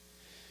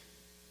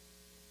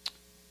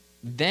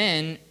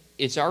 Then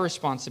it's our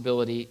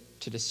responsibility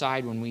to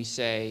decide when we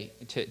say,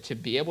 to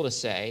be able to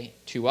say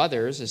to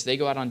others as they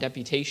go out on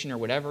deputation or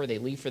whatever, they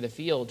leave for the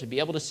field, to be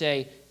able to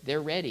say,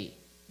 they're ready.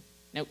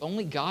 Now,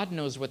 only God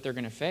knows what they're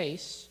going to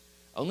face.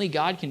 Only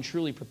God can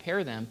truly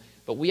prepare them,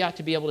 but we ought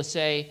to be able to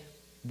say,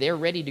 they're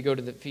ready to go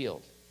to the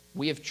field.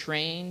 We have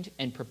trained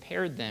and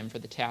prepared them for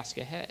the task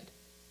ahead.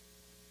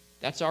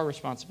 That's our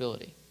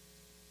responsibility.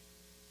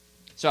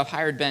 So I've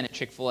hired Ben at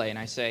Chick-fil-A, and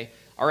I say,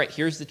 all right,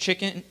 here's the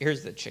kitchen, and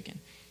there's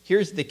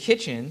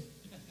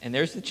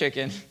the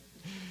chicken.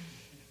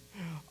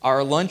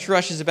 Our lunch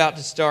rush is about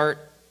to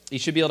start. You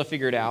should be able to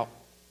figure it out.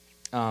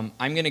 I'm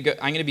going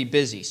to be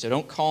busy, so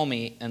don't call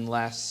me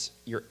unless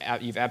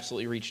you've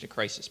absolutely reached a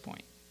crisis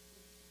point.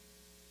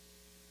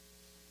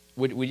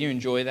 Would you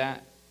enjoy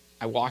that?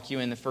 I walk you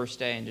in the first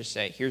day and just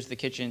say, here's the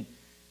kitchen,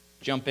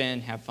 jump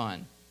in, have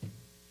fun.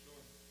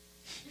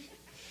 Sure.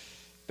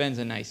 Ben's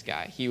a nice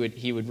guy. He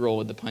would roll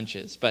with the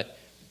punches, but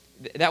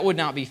that would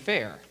not be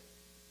fair.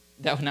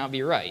 That would not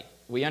be right.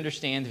 We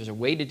understand there's a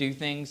way to do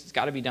things. It's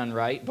got to be done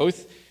right,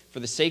 both for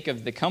the sake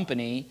of the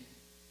company.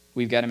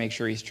 We've got to make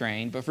sure he's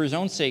trained, but for his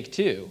own sake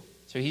too.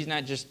 So he's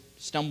not just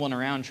stumbling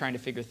around trying to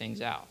figure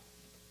things out.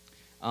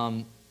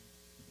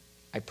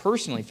 I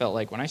personally felt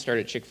like when I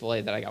started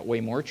Chick-fil-A that I got way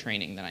more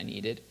training than I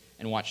needed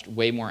and watched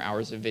way more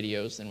hours of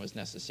videos than was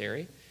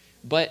necessary.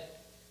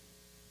 But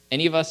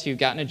any of us who've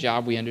gotten a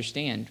job, we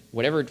understand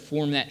whatever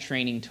form that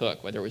training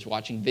took, whether it was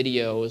watching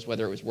videos,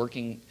 whether it was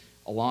working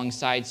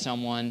alongside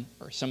someone,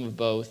 or some of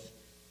both,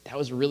 that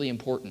was really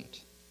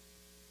important.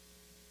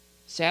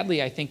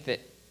 Sadly, I think that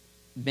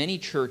many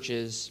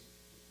churches,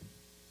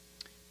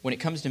 when it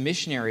comes to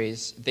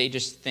missionaries, they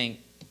just think,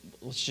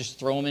 let's just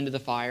throw them into the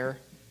fire.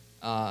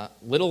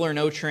 Little or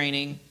no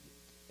training,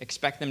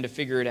 expect them to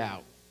figure it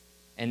out.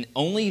 And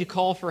only to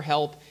call for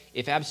help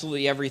if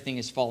absolutely everything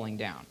is falling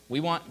down. We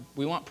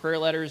want prayer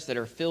letters that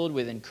are filled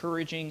with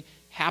encouraging,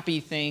 happy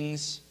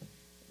things,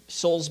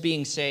 souls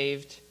being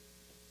saved.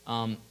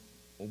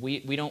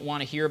 We don't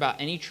want to hear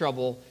about any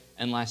trouble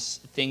unless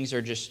things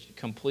are just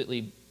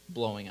completely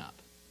blowing up.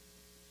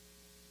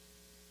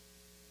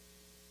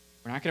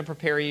 We're not going to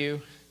prepare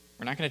you.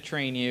 We're not going to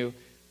train you.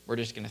 We're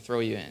just going to throw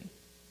you in.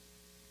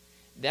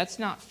 That's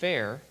not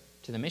fair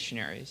to the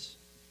missionaries,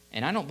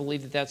 and I don't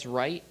believe that that's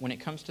right when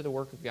it comes to the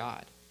work of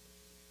God.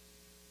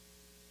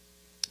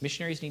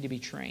 Missionaries need to be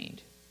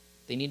trained.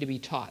 They need to be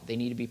taught. They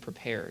need to be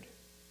prepared.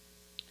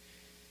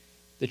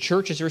 The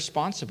church is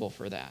responsible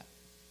for that,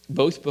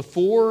 both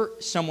before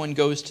someone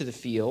goes to the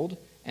field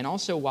and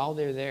also while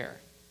they're there,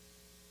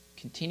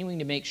 continuing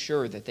to make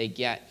sure that they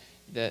get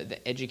the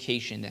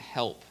education, the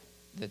help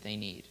that they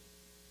need.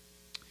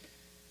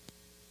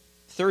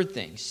 Third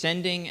thing,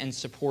 sending and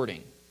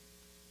supporting.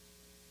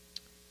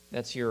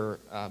 That's your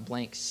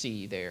blank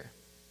C there.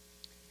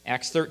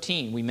 Acts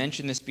 13, we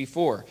mentioned this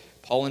before.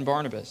 Paul and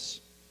Barnabas.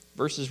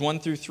 Verses 1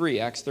 through 3,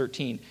 Acts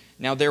 13.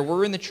 Now there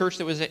were in the church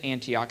that was at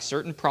Antioch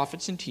certain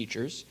prophets and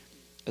teachers,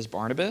 as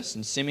Barnabas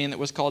and Simeon that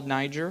was called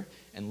Niger,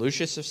 and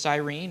Lucius of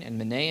Cyrene, and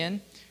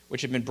Manaen,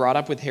 which had been brought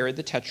up with Herod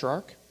the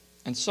Tetrarch,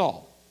 and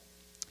Saul.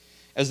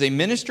 As they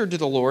ministered to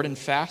the Lord and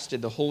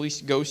fasted, the Holy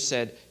Ghost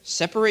said,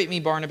 Separate me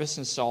Barnabas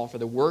and Saul for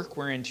the work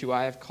whereunto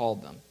I have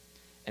called them.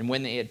 And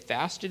when they had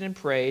fasted and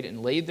prayed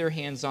and laid their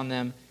hands on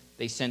them,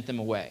 they sent them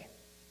away.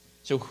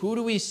 So who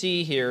do we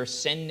see here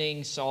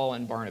sending Saul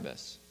and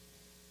Barnabas?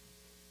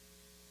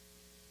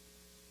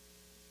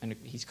 And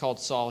he's called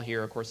Saul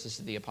here. Of course, this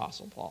is the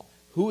Apostle Paul.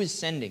 Who is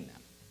sending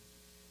them?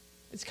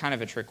 It's kind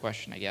of a trick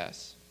question, I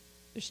guess.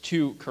 There's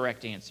two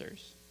correct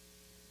answers.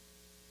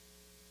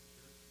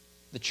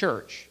 The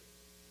church.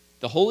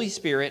 The Holy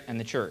Spirit and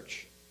the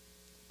church.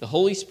 The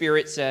Holy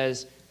Spirit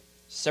says,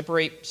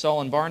 separate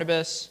Saul and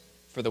Barnabas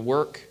for the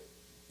work.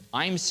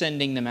 I'm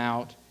sending them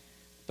out.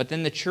 But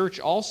then the church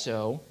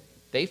also,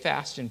 they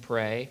fast and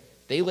pray.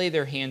 They lay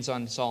their hands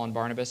on Saul and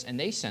Barnabas, and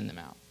they send them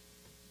out.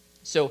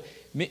 So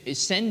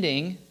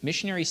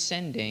missionary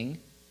sending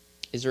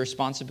is a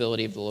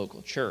responsibility of the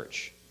local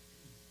church.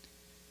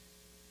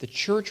 The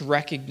church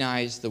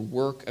recognized the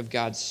work of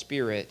God's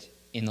Spirit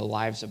in the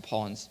lives of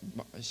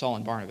Saul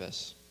and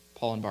Barnabas.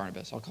 Paul and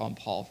Barnabas. I'll call him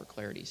Paul for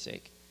clarity's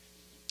sake.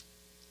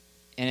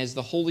 And as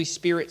the Holy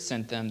Spirit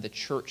sent them, the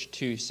church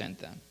too sent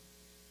them.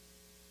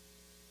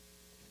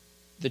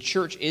 The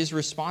church is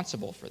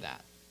responsible for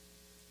that.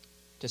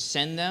 To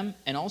send them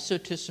and also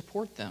to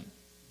support them.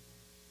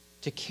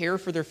 To care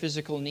for their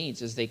physical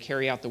needs as they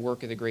carry out the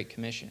work of the Great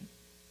Commission.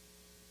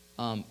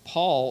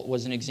 Paul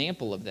was an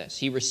example of this.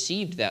 He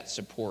received that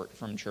support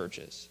from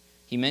churches.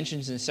 He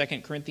mentions in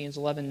 2 Corinthians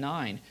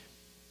 11:9,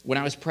 when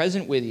I was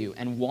present with you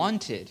and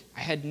wanted,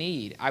 I had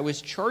need, I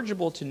was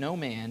chargeable to no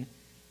man,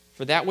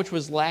 for that which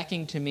was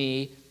lacking to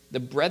me, the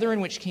brethren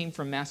which came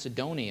from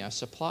Macedonia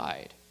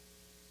supplied.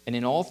 And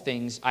in all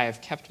things I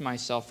have kept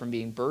myself from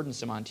being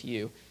burdensome unto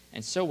you,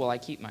 and so will I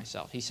keep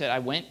myself. He said, I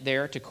went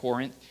there to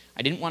Corinth.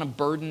 I didn't want to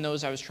burden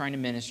those I was trying to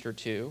minister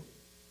to.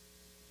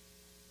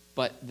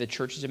 But the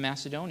churches of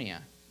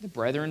Macedonia, the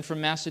brethren from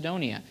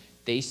Macedonia,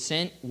 they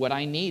sent what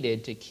I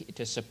needed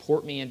to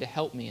support me and to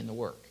help me in the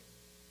work.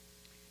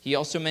 He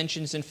also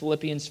mentions in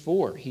Philippians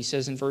 4, he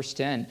says in verse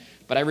 10,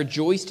 "But I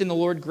rejoiced in the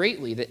Lord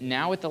greatly, that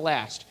now at the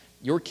last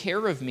your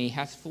care of me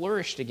hath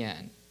flourished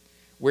again,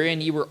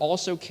 wherein ye were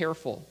also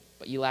careful,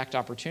 but ye lacked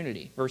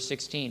opportunity." Verse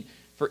 16,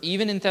 "For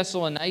even in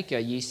Thessalonica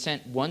ye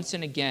sent once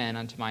and again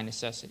unto my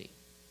necessity."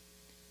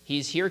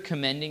 He's here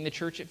commending the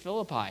church at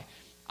Philippi.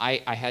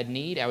 I had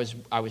need. I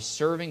was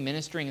serving,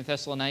 ministering in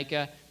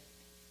Thessalonica,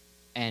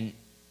 and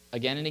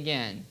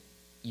again,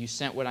 you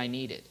sent what I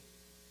needed.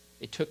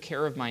 It took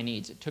care of my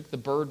needs. It took the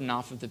burden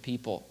off of the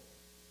people.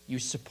 You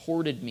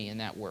supported me in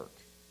that work.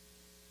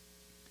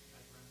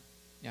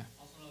 Yeah.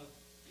 Also,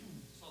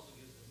 this also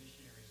gives the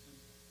missionary a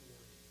sense of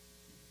authority.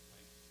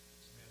 Like,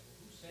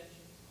 who sent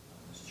you?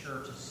 This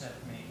church has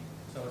sent me.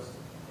 So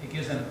it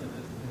gives them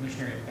the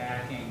missionary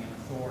backing and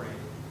authority.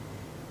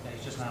 That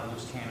he's just not a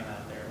loose cannon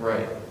out there.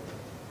 Right.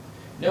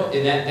 No,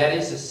 and that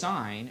is a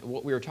sign,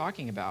 what we were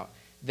talking about,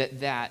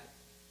 that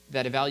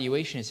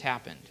evaluation has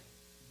happened.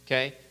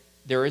 Okay?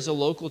 There is a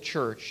local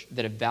church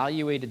that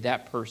evaluated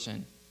that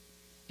person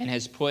and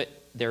has put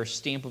their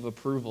stamp of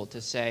approval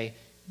to say,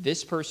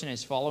 this person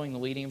is following the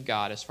leading of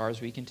God as far as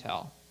we can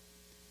tell.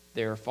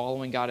 They're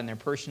following God in their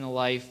personal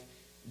life.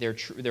 They're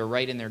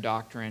right in their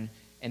doctrine.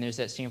 And there's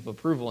that stamp of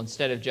approval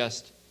instead of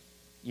just,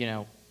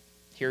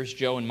 here's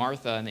Joe and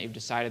Martha and they've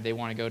decided they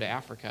want to go to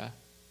Africa.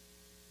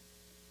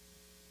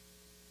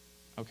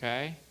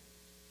 Okay?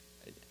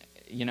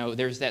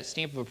 There's that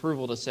stamp of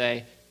approval to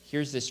say,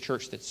 here's this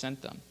church that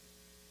sent them.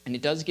 And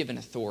it does give an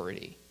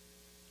authority.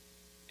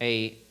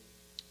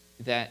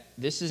 That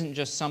this isn't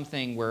just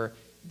something where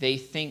they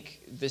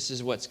think this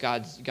is what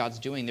God's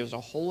doing. There's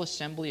a whole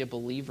assembly of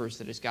believers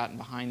that has gotten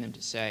behind them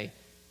to say,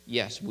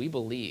 yes, we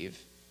believe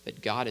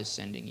that God is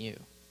sending you.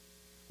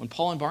 When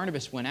Paul and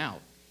Barnabas went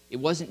out, it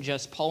wasn't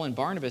just Paul and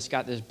Barnabas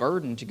got this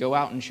burden to go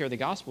out and share the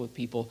gospel with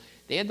people.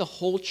 They had the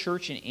whole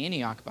church in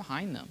Antioch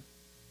behind them.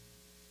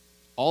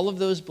 All of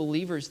those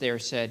believers there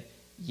said,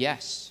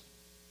 yes,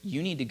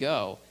 you need to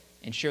go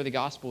and share the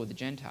gospel with the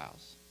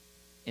Gentiles.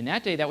 In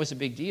that day, that was a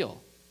big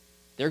deal.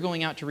 They're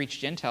going out to reach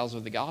Gentiles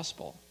with the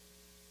gospel.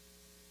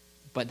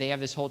 But they have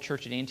this whole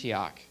church at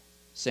Antioch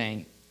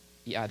saying,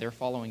 yeah, they're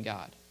following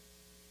God.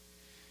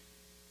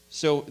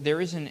 So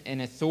there is an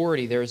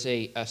authority, there's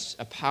a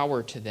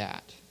power to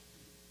that.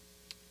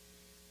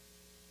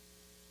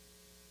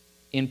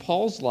 In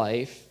Paul's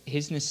life,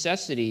 his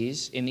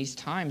necessities in these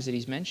times that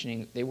he's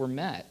mentioning, they were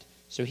met.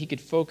 So he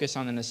could focus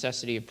on the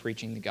necessity of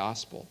preaching the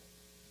gospel.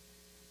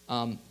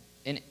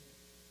 And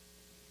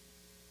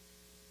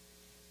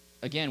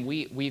again,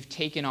 we've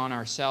taken on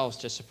ourselves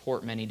to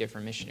support many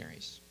different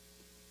missionaries.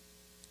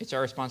 It's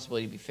our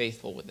responsibility to be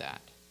faithful with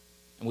that.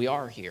 And we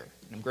are here,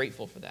 and I'm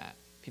grateful for that.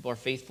 People are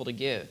faithful to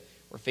give.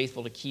 We're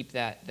faithful to keep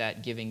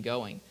that giving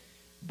going.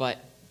 But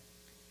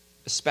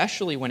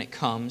especially when it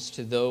comes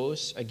to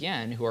those,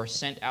 again, who are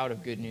sent out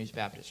of Good News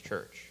Baptist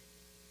Church.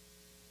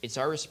 It's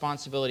our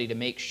responsibility to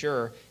make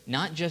sure,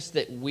 not just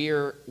that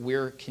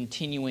we're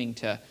continuing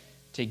to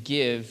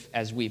give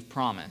as we've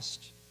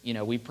promised.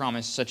 We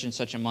promised such and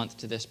such a month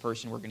to this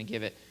person, we're going to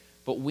give it.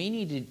 But we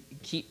need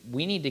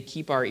to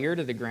keep our ear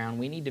to the ground.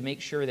 We need to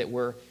make sure that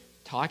we're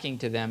talking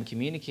to them,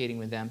 communicating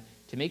with them,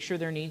 to make sure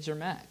their needs are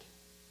met.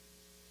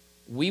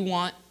 We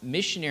want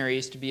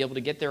missionaries to be able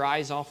to get their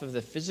eyes off of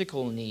the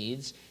physical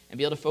needs and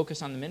be able to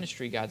focus on the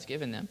ministry God's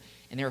given them.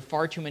 And there are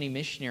far too many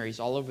missionaries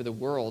all over the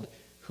world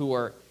who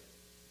are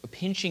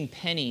pinching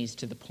pennies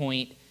to the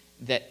point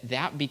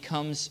that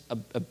becomes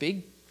a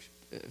big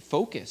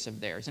focus of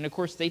theirs. And of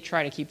course, they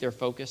try to keep their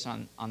focus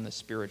on the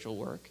spiritual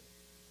work.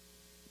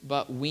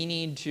 But we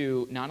need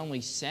to not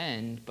only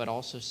send, but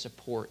also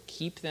support,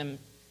 keep them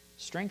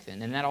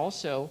strengthened. And that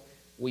also,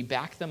 we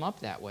back them up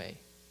that way.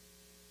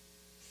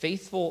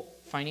 Faithful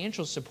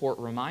financial support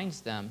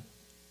reminds them,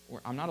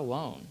 I'm not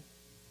alone.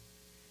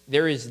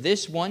 There is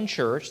this one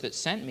church that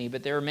sent me,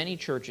 but there are many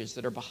churches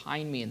that are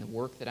behind me in the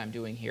work that I'm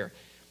doing here.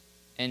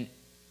 And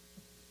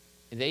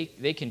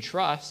they can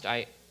trust,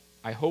 I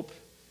hope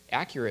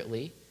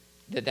accurately,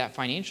 that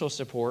financial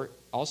support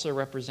also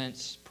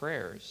represents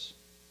prayers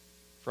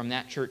from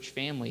that church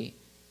family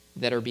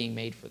that are being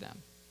made for them.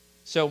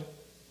 So,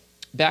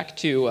 back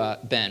to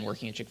Ben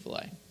working at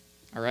Chick-fil-A.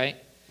 All right?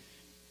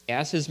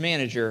 As his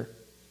manager,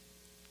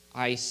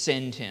 I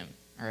send him.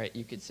 All right,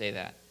 you could say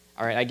that.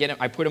 All right, I get him.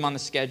 I put him on the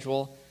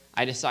schedule.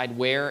 I decide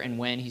where and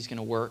when he's going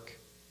to work.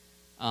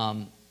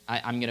 I'm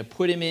going to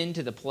put him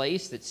into the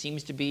place that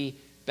seems to be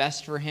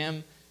best for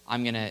him.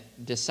 I'm going to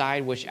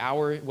decide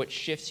what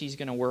shifts he's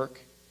going to work.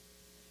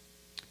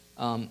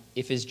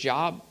 If his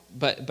job,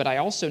 but I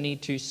also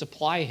need to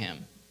supply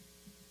him.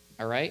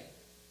 All right?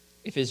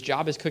 If his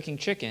job is cooking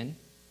chicken,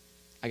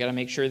 I got to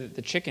make sure that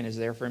the chicken is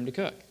there for him to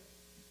cook.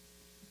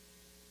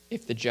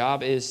 If the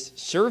job is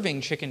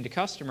serving chicken to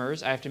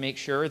customers, I have to make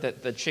sure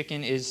that the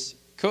chicken is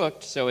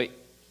cooked so it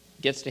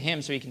gets to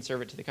him so he can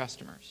serve it to the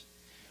customers.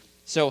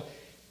 So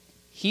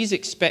he's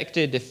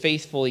expected to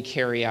faithfully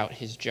carry out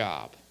his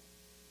job.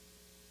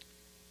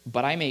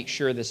 But I make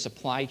sure the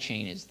supply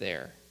chain is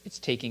there. It's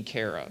taken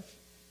care of.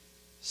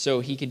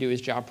 so he can do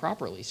his job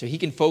properly, so he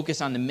can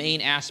focus on the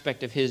main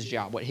aspect of his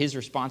job, what his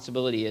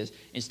responsibility is,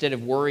 instead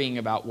of worrying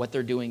about what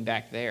they're doing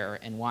back there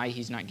and why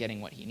he's not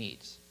getting what he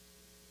needs.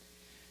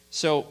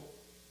 So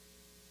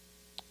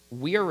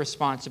we are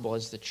responsible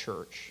as the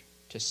church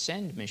to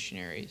send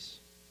missionaries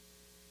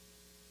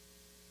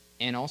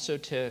and also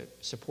to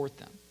support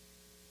them.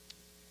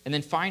 And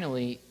then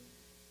finally,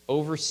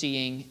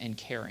 overseeing and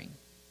caring.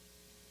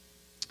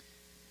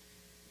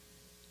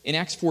 In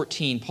Acts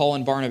 14, Paul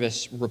and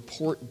Barnabas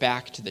report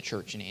back to the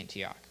church in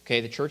Antioch. Okay,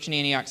 the church in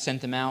Antioch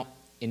sent them out.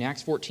 In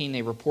Acts 14,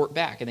 they report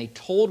back, and they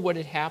told what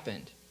had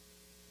happened.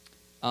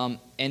 And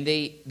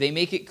they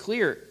make it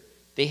clear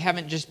they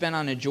haven't just been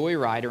on a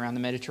joyride around the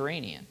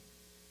Mediterranean.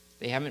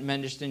 They haven't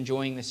been just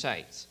enjoying the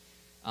sights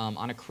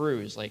on a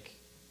cruise like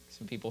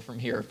some people from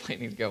here are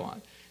planning to go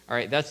on. All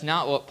right, that's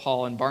not what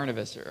Paul and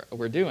Barnabas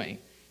were doing.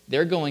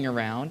 They're going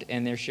around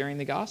and they're sharing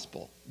the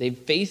gospel. They've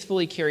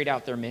faithfully carried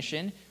out their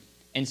mission.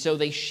 And so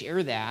they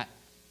share that,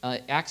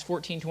 Acts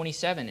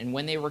 14:27. And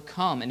when they were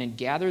come and had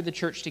gathered the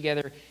church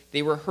together,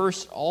 they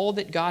rehearsed all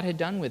that God had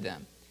done with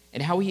them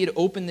and how he had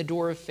opened the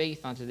door of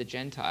faith unto the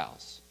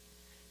Gentiles.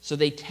 So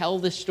they tell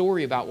the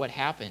story about what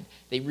happened.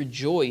 They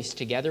rejoice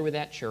together with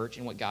that church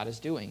in what God is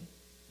doing.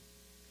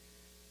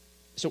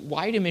 So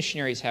why do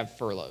missionaries have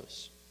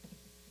furloughs?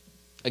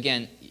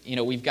 Again,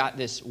 we've got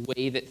this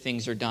way that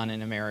things are done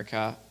in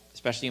America,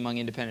 especially among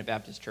independent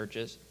Baptist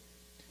churches.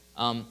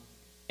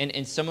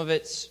 And some of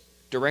it's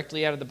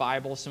directly out of the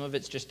Bible. Some of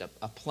it's just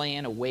a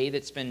plan, a way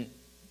that's been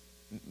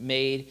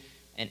made.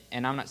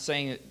 And I'm not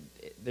saying that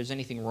there's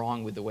anything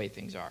wrong with the way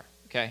things are,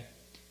 okay?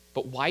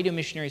 But why do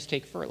missionaries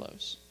take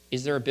furloughs?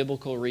 Is there a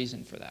biblical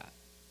reason for that?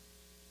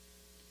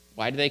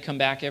 Why do they come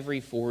back every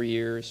 4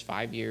 years,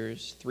 5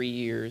 years, 3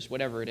 years,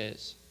 whatever it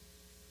is?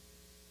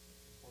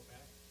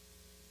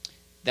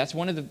 That's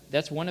one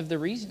of the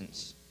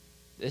reasons.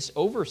 This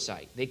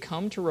oversight. They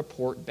come to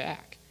report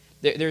back.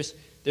 There's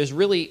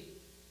really...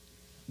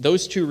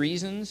 Those two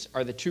reasons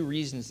are the two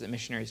reasons that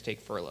missionaries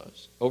take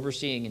furloughs,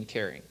 overseeing and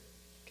caring,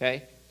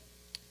 okay?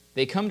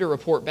 They come to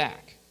report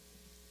back.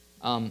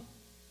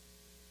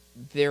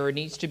 There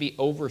needs to be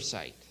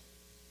oversight.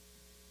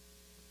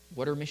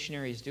 What are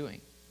missionaries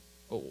doing?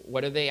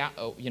 What are they,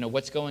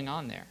 what's going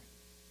on there?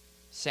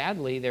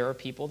 Sadly, there are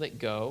people that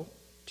go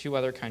to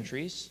other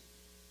countries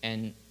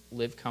and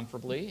live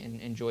comfortably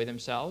and enjoy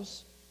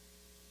themselves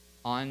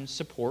on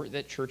support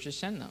that churches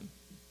send them.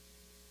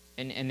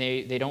 And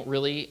they don't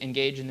really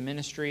engage in the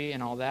ministry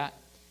and all that.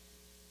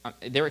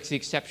 They're the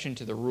exception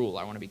to the rule.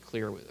 I want to be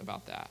clear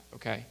about that,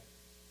 okay?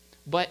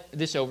 But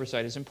this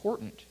oversight is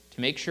important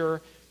to make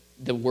sure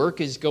the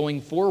work is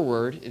going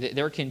forward, that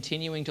they're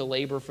continuing to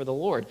labor for the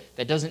Lord.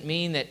 That doesn't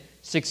mean that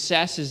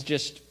success is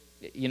just,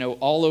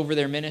 all over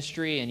their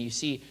ministry and you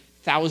see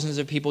thousands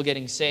of people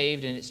getting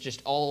saved and it's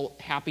just all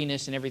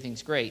happiness and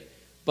everything's great.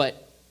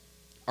 But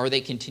are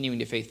they continuing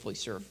to faithfully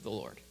serve the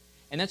Lord?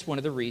 And that's one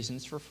of the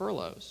reasons for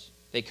furloughs.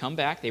 They come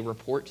back, they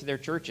report to their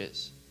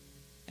churches.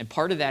 And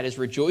part of that is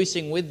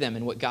rejoicing with them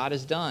in what God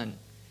has done.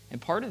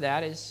 And part of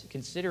that is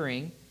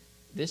considering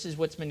this is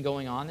what's been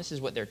going on, this is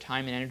what their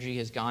time and energy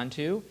has gone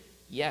to.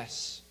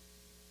 Yes,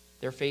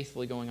 they're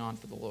faithfully going on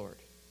for the Lord.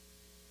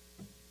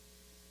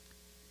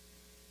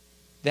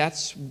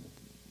 That's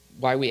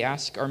why we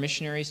ask our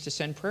missionaries to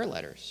send prayer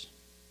letters.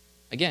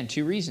 Again,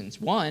 two reasons.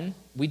 One,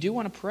 we do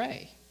want to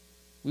pray.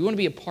 We want to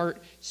be a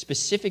part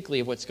specifically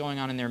of what's going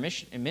on in their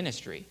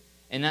ministry.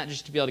 And not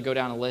just to be able to go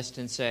down a list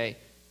and say,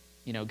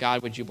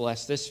 God, would you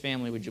bless this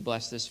family? Would you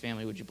bless this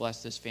family? Would you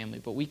bless this family?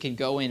 But we can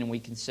go in and we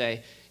can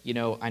say,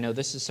 I know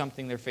this is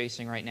something they're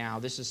facing right now.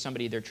 This is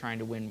somebody they're trying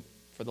to win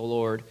for the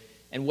Lord.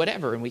 And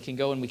whatever. And we can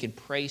go and we can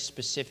pray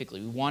specifically.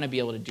 We want to be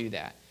able to do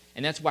that.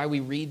 And that's why we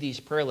read these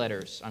prayer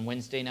letters on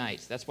Wednesday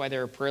nights. That's why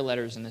there are prayer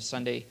letters in the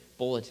Sunday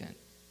bulletin.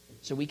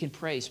 So we can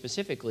pray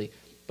specifically.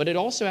 But it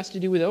also has to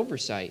do with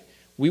oversight.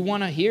 We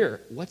want to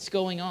hear what's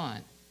going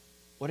on.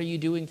 What are you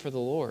doing for the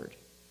Lord?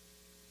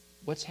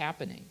 What's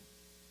happening?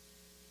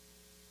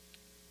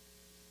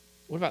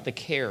 What about the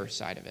care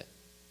side of it?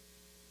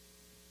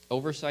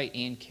 Oversight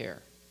and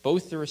care.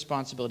 Both the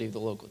responsibility of the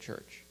local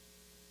church.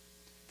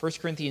 1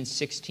 Corinthians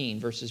 16,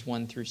 verses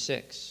 1 through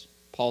 6.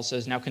 Paul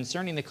says, "Now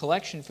concerning the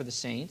collection for the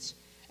saints,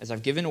 as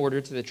I've given order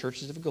to the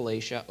churches of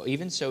Galatia,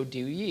 even so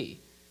do ye.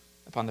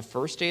 Upon the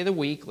first day of the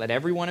week, let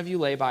every one of you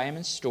lay by him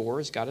in store,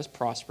 as God has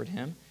prospered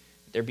him.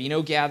 There be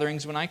no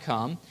gatherings when I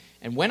come.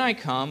 And when I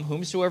come,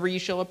 whomsoever ye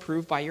shall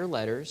approve by your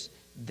letters,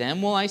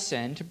 them will I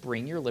send to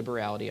bring your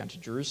liberality unto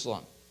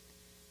Jerusalem.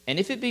 And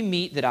if it be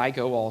meet that I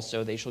go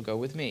also, they shall go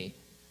with me.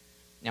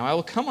 Now I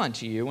will come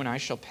unto you when I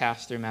shall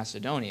pass through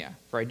Macedonia,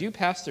 for I do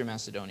pass through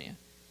Macedonia.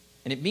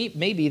 And it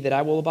may be that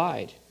I will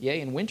abide,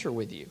 yea, in winter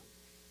with you,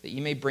 that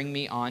ye may bring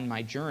me on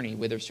my journey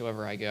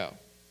whithersoever I go."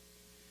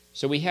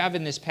 So we have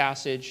in this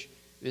passage,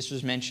 this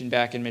was mentioned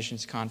back in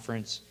missions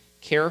conference,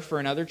 care for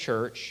another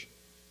church.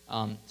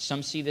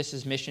 Some see this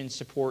as mission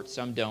support,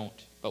 some don't.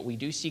 But we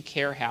do see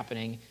care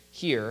happening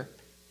here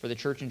for the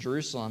church in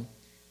Jerusalem.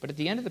 But at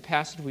the end of the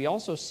passage, we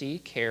also see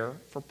care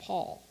for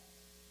Paul.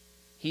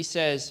 He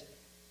says,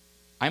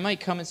 I might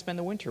come and spend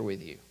the winter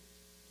with you.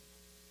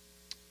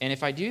 And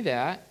if I do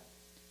that,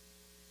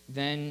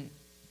 then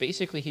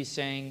basically he's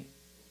saying,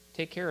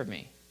 take care of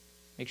me.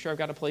 Make sure I've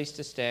got a place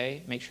to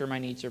stay. Make sure my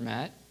needs are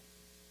met.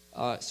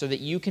 So that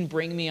you can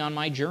bring me on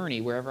my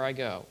journey wherever I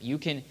go. You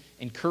can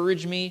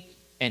encourage me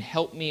and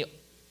help me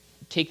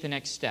take the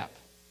next step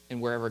in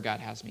wherever God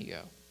has me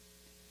go.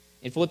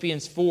 In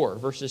Philippians 4,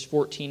 verses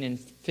 14 and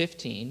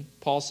 15,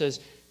 Paul says,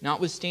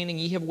 notwithstanding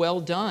ye have well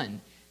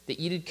done, that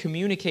ye did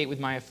communicate with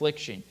my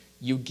affliction.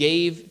 You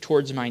gave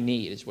towards my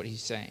need, is what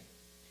he's saying.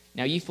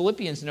 Now ye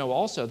Philippians know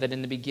also that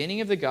in the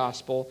beginning of the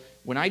gospel,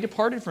 when I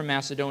departed from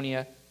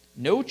Macedonia,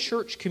 no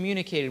church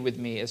communicated with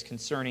me as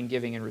concerning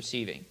giving and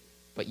receiving,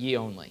 but ye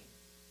only.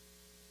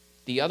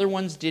 The other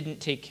ones didn't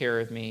take care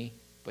of me,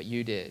 but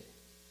you did.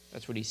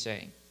 That's what he's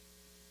saying.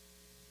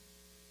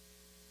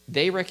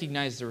 They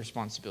recognized the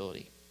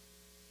responsibility.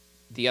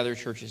 The other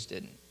churches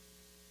didn't.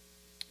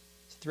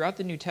 Throughout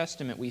the New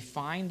Testament, we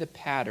find the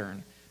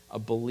pattern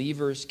of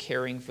believers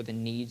caring for the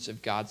needs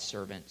of God's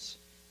servants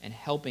and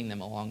helping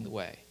them along the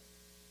way.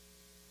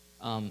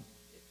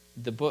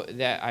 The book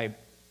that I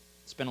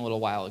spent a little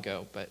while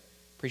ago, but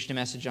preached a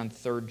message on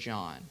 3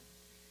 John.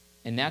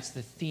 And that's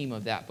the theme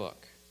of that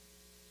book.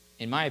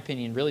 In my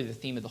opinion, really the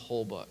theme of the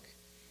whole book.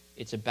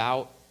 It's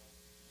about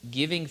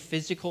giving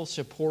physical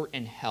support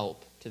and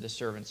help to the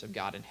servants of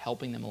God and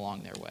helping them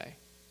along their way.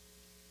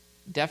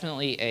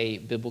 Definitely a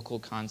biblical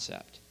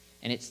concept.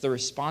 And it's the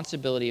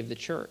responsibility of the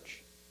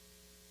church.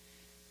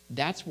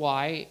 That's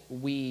why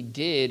we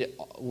did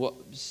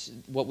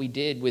what we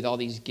did with all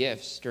these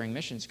gifts during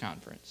missions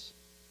conference.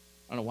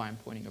 I don't know why I'm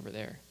pointing over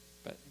there,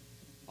 but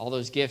all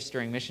those gifts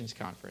during missions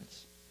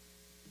conference.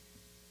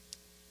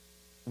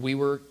 We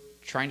were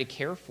trying to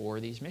care for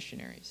these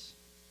missionaries.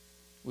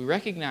 We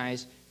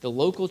recognize the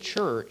local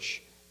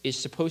church is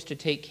supposed to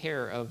take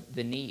care of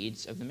the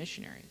needs of the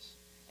missionaries.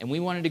 And we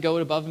wanted to go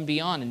above and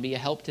beyond and be a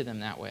help to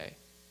them that way.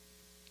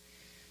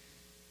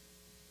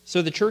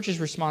 So the church is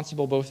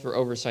responsible both for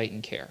oversight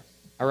and care.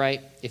 All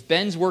right? If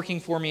Ben's working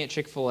for me at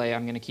Chick-fil-A,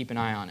 I'm going to keep an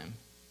eye on him.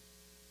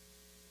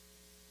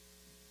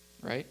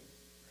 Right?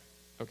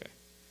 Okay.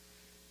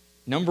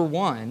 Number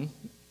one,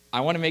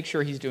 I want to make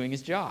sure he's doing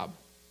his job.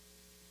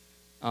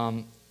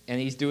 And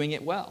he's doing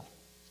it well.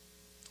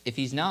 If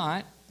he's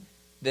not,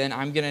 then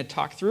I'm going to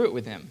talk through it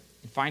with him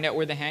and find out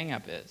where the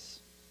hang-up is.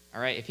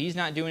 All right? If he's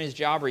not doing his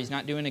job or he's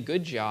not doing a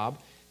good job,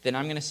 then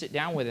I'm going to sit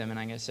down with him and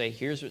I'm going to say,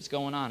 here's what's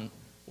going on.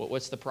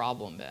 What's the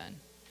problem, Ben?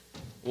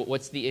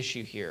 What's the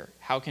issue here?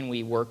 How can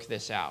we work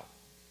this out?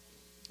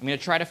 I'm going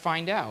to try to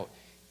find out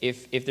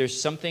if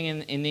there's something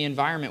in the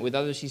environment with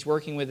others he's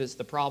working with that's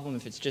the problem,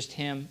 if it's just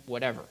him,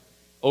 whatever.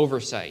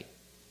 Oversight.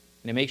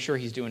 I'm going to make sure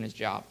he's doing his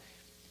job.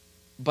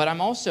 But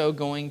I'm also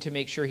going to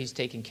make sure he's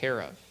taken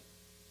care of.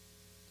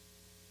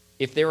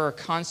 If there are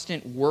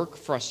constant work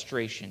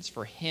frustrations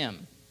for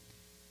him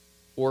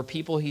or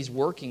people he's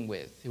working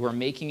with who are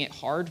making it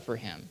hard for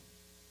him,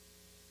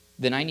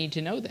 then I need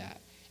to know that.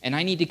 And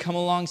I need to come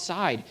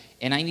alongside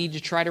and I need to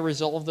try to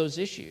resolve those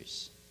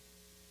issues.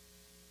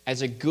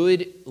 As a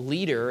good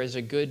leader, as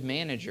a good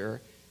manager,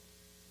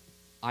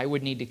 I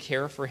would need to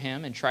care for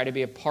him and try to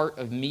be a part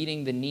of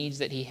meeting the needs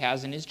that he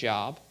has in his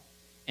job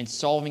and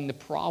solving the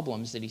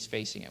problems that he's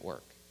facing at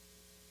work.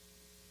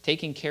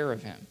 Taking care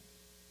of him.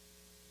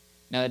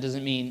 Now, that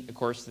doesn't mean, of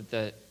course, that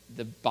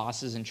the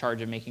boss is in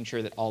charge of making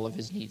sure that all of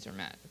his needs are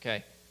met,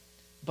 okay?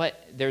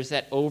 But there's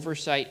that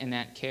oversight and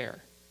that care.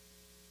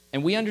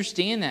 And we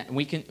understand that, and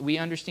we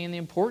understand the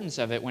importance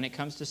of it when it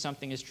comes to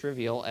something as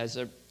trivial as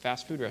a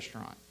fast food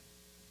restaurant.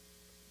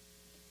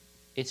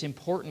 It's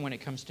important when it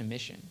comes to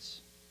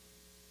missions.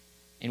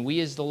 And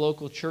we as the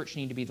local church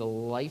need to be the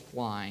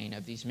lifeline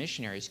of these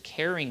missionaries,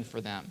 caring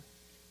for them,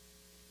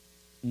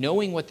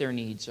 knowing what their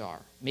needs are,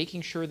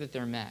 making sure that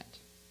they're met,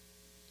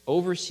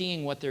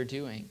 overseeing what they're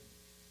doing,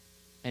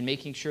 and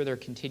making sure they're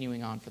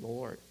continuing on for the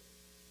Lord.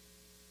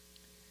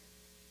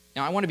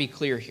 Now, I want to be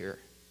clear here.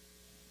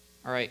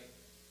 All right,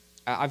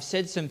 I've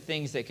said some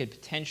things that could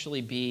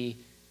potentially be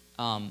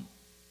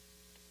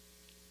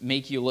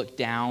make you look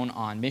down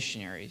on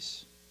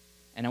missionaries.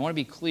 And I want to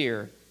be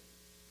clear,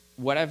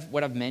 what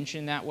I've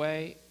mentioned that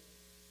way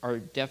are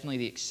definitely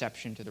the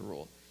exception to the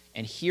rule.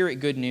 And here at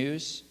Good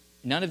News,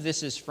 none of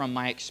this is from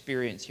my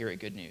experience here at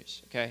Good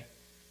News, okay?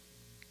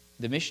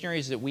 The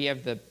missionaries that we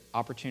have the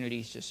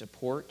opportunities to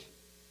support,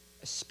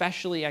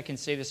 especially I can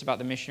say this about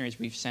the missionaries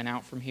we've sent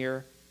out from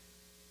here,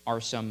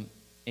 are some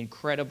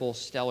incredible,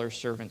 stellar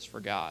servants for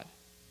God.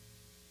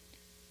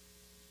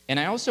 And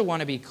I also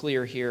want to be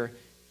clear here,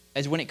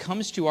 as when it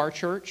comes to our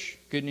church,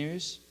 Good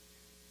News,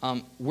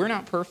 we're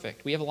not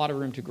perfect. We have a lot of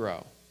room to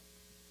grow.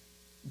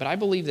 But I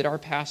believe that our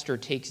pastor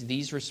takes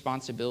these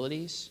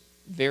responsibilities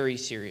very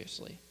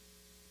seriously.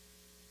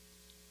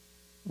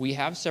 We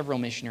have several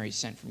missionaries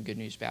sent from Good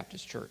News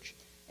Baptist Church.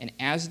 And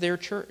as their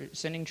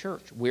sending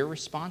church, we're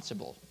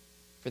responsible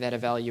for that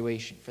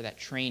evaluation, for that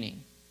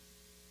training,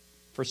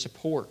 for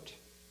support,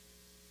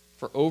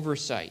 for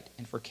oversight,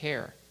 and for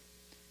care.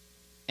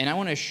 And I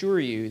want to assure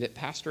you that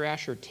Pastor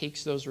Asher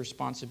takes those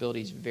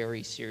responsibilities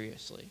very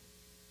seriously.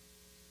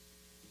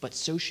 but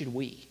so should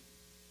we.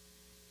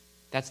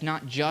 That's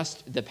not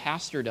just the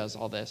pastor does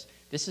all this.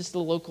 This is the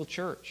local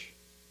church.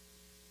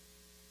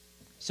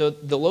 So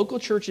the local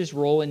church's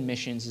role in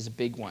missions is a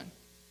big one,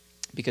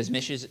 because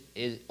missions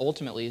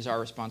ultimately is our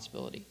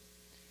responsibility.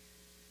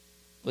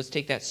 Let's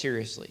take that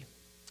seriously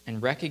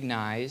and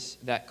recognize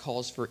that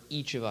calls for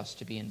each of us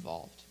to be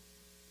involved.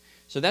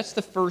 So that's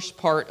the first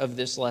part of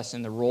this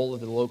lesson, the role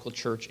of the local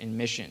church in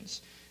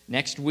missions.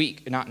 Next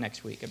week's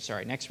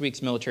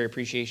Military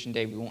Appreciation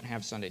Day, we won't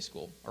have Sunday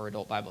school or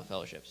adult Bible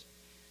fellowships.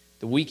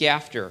 The week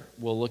after,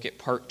 we'll look at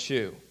part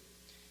 2.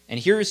 And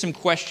here are some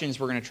questions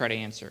we're going to try to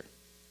answer.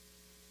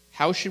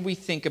 How should we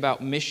think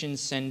about mission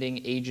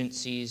sending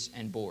agencies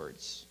and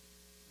boards?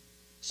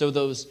 So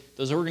those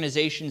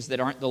organizations that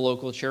aren't the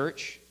local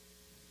church,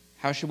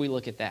 how should we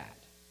look at that?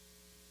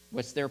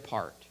 What's their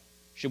part?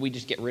 Should we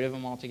just get rid of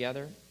them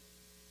altogether?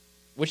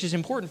 Which is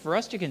important for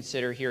us to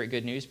consider here at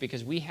Good News,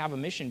 because we have a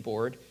mission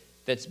board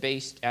that's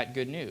based at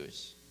Good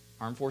News,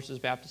 Armed Forces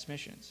Baptist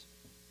Missions.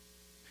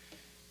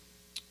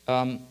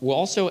 We'll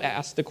also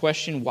ask the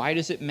question, why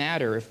does it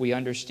matter if we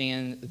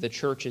understand the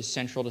church is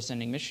central to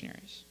sending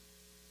missionaries?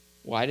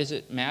 Why does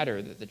it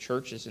matter that the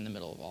church is in the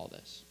middle of all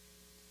this?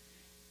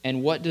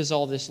 And what does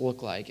all this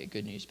look like at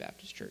Good News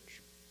Baptist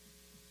Church?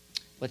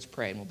 Let's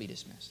pray and we'll be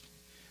dismissed.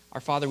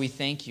 Our Father, we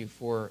thank you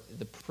for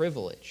the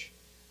privilege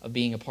of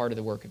being a part of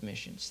the work of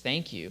missions.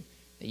 Thank you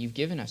that you've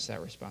given us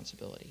that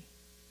responsibility.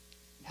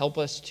 Help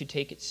us to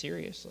take it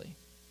seriously.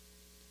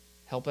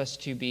 Help us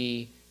to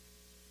be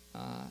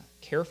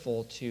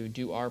careful to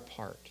do our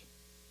part.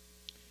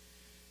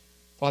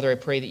 Father, I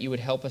pray that you would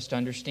help us to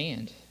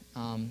understand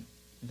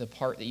the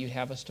part that you'd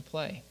have us to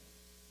play.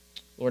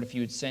 Lord, if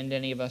you would send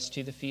any of us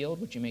to the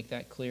field, would you make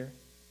that clear?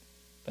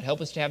 But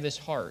help us to have this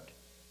heart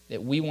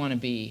that we want to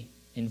be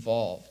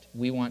involved.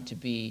 We want to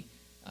be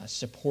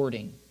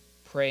supporting,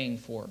 praying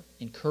for,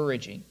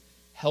 encouraging,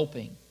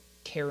 helping,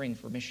 caring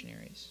for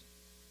missionaries.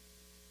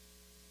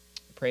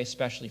 I pray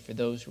especially for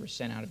those who are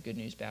sent out of Good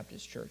News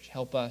Baptist Church.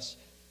 Help us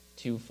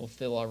to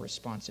fulfill our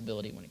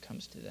responsibility when it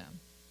comes to them.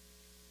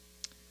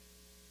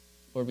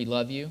 Lord, we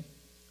love you.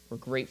 We're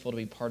grateful to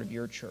be part of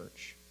your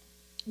church.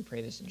 We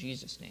pray this in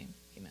Jesus' name.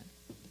 Amen.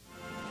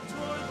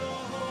 Toward the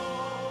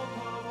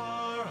hope of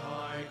our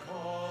high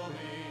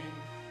calling,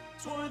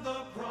 toward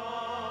the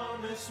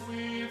promise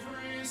we've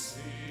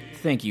received.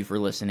 Thank you for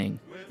listening.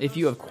 If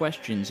you have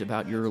questions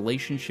about your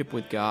relationship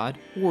with God,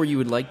 or you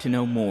would like to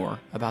know more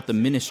about the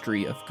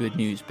ministry of Good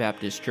News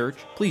Baptist Church,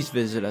 please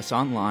visit us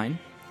online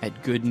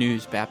at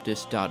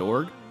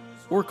goodnewsbaptist.org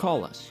or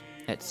call us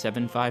at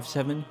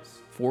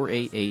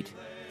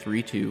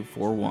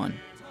 757-488-3241.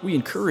 We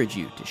encourage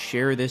you to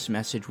share this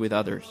message with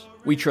others.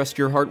 We trust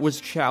your heart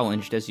was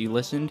challenged as you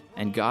listened,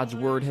 and God's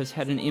Word has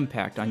had an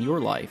impact on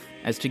your life,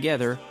 as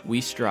together we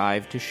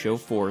strive to show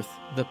forth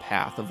the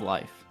path of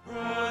life.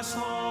 Press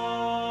on.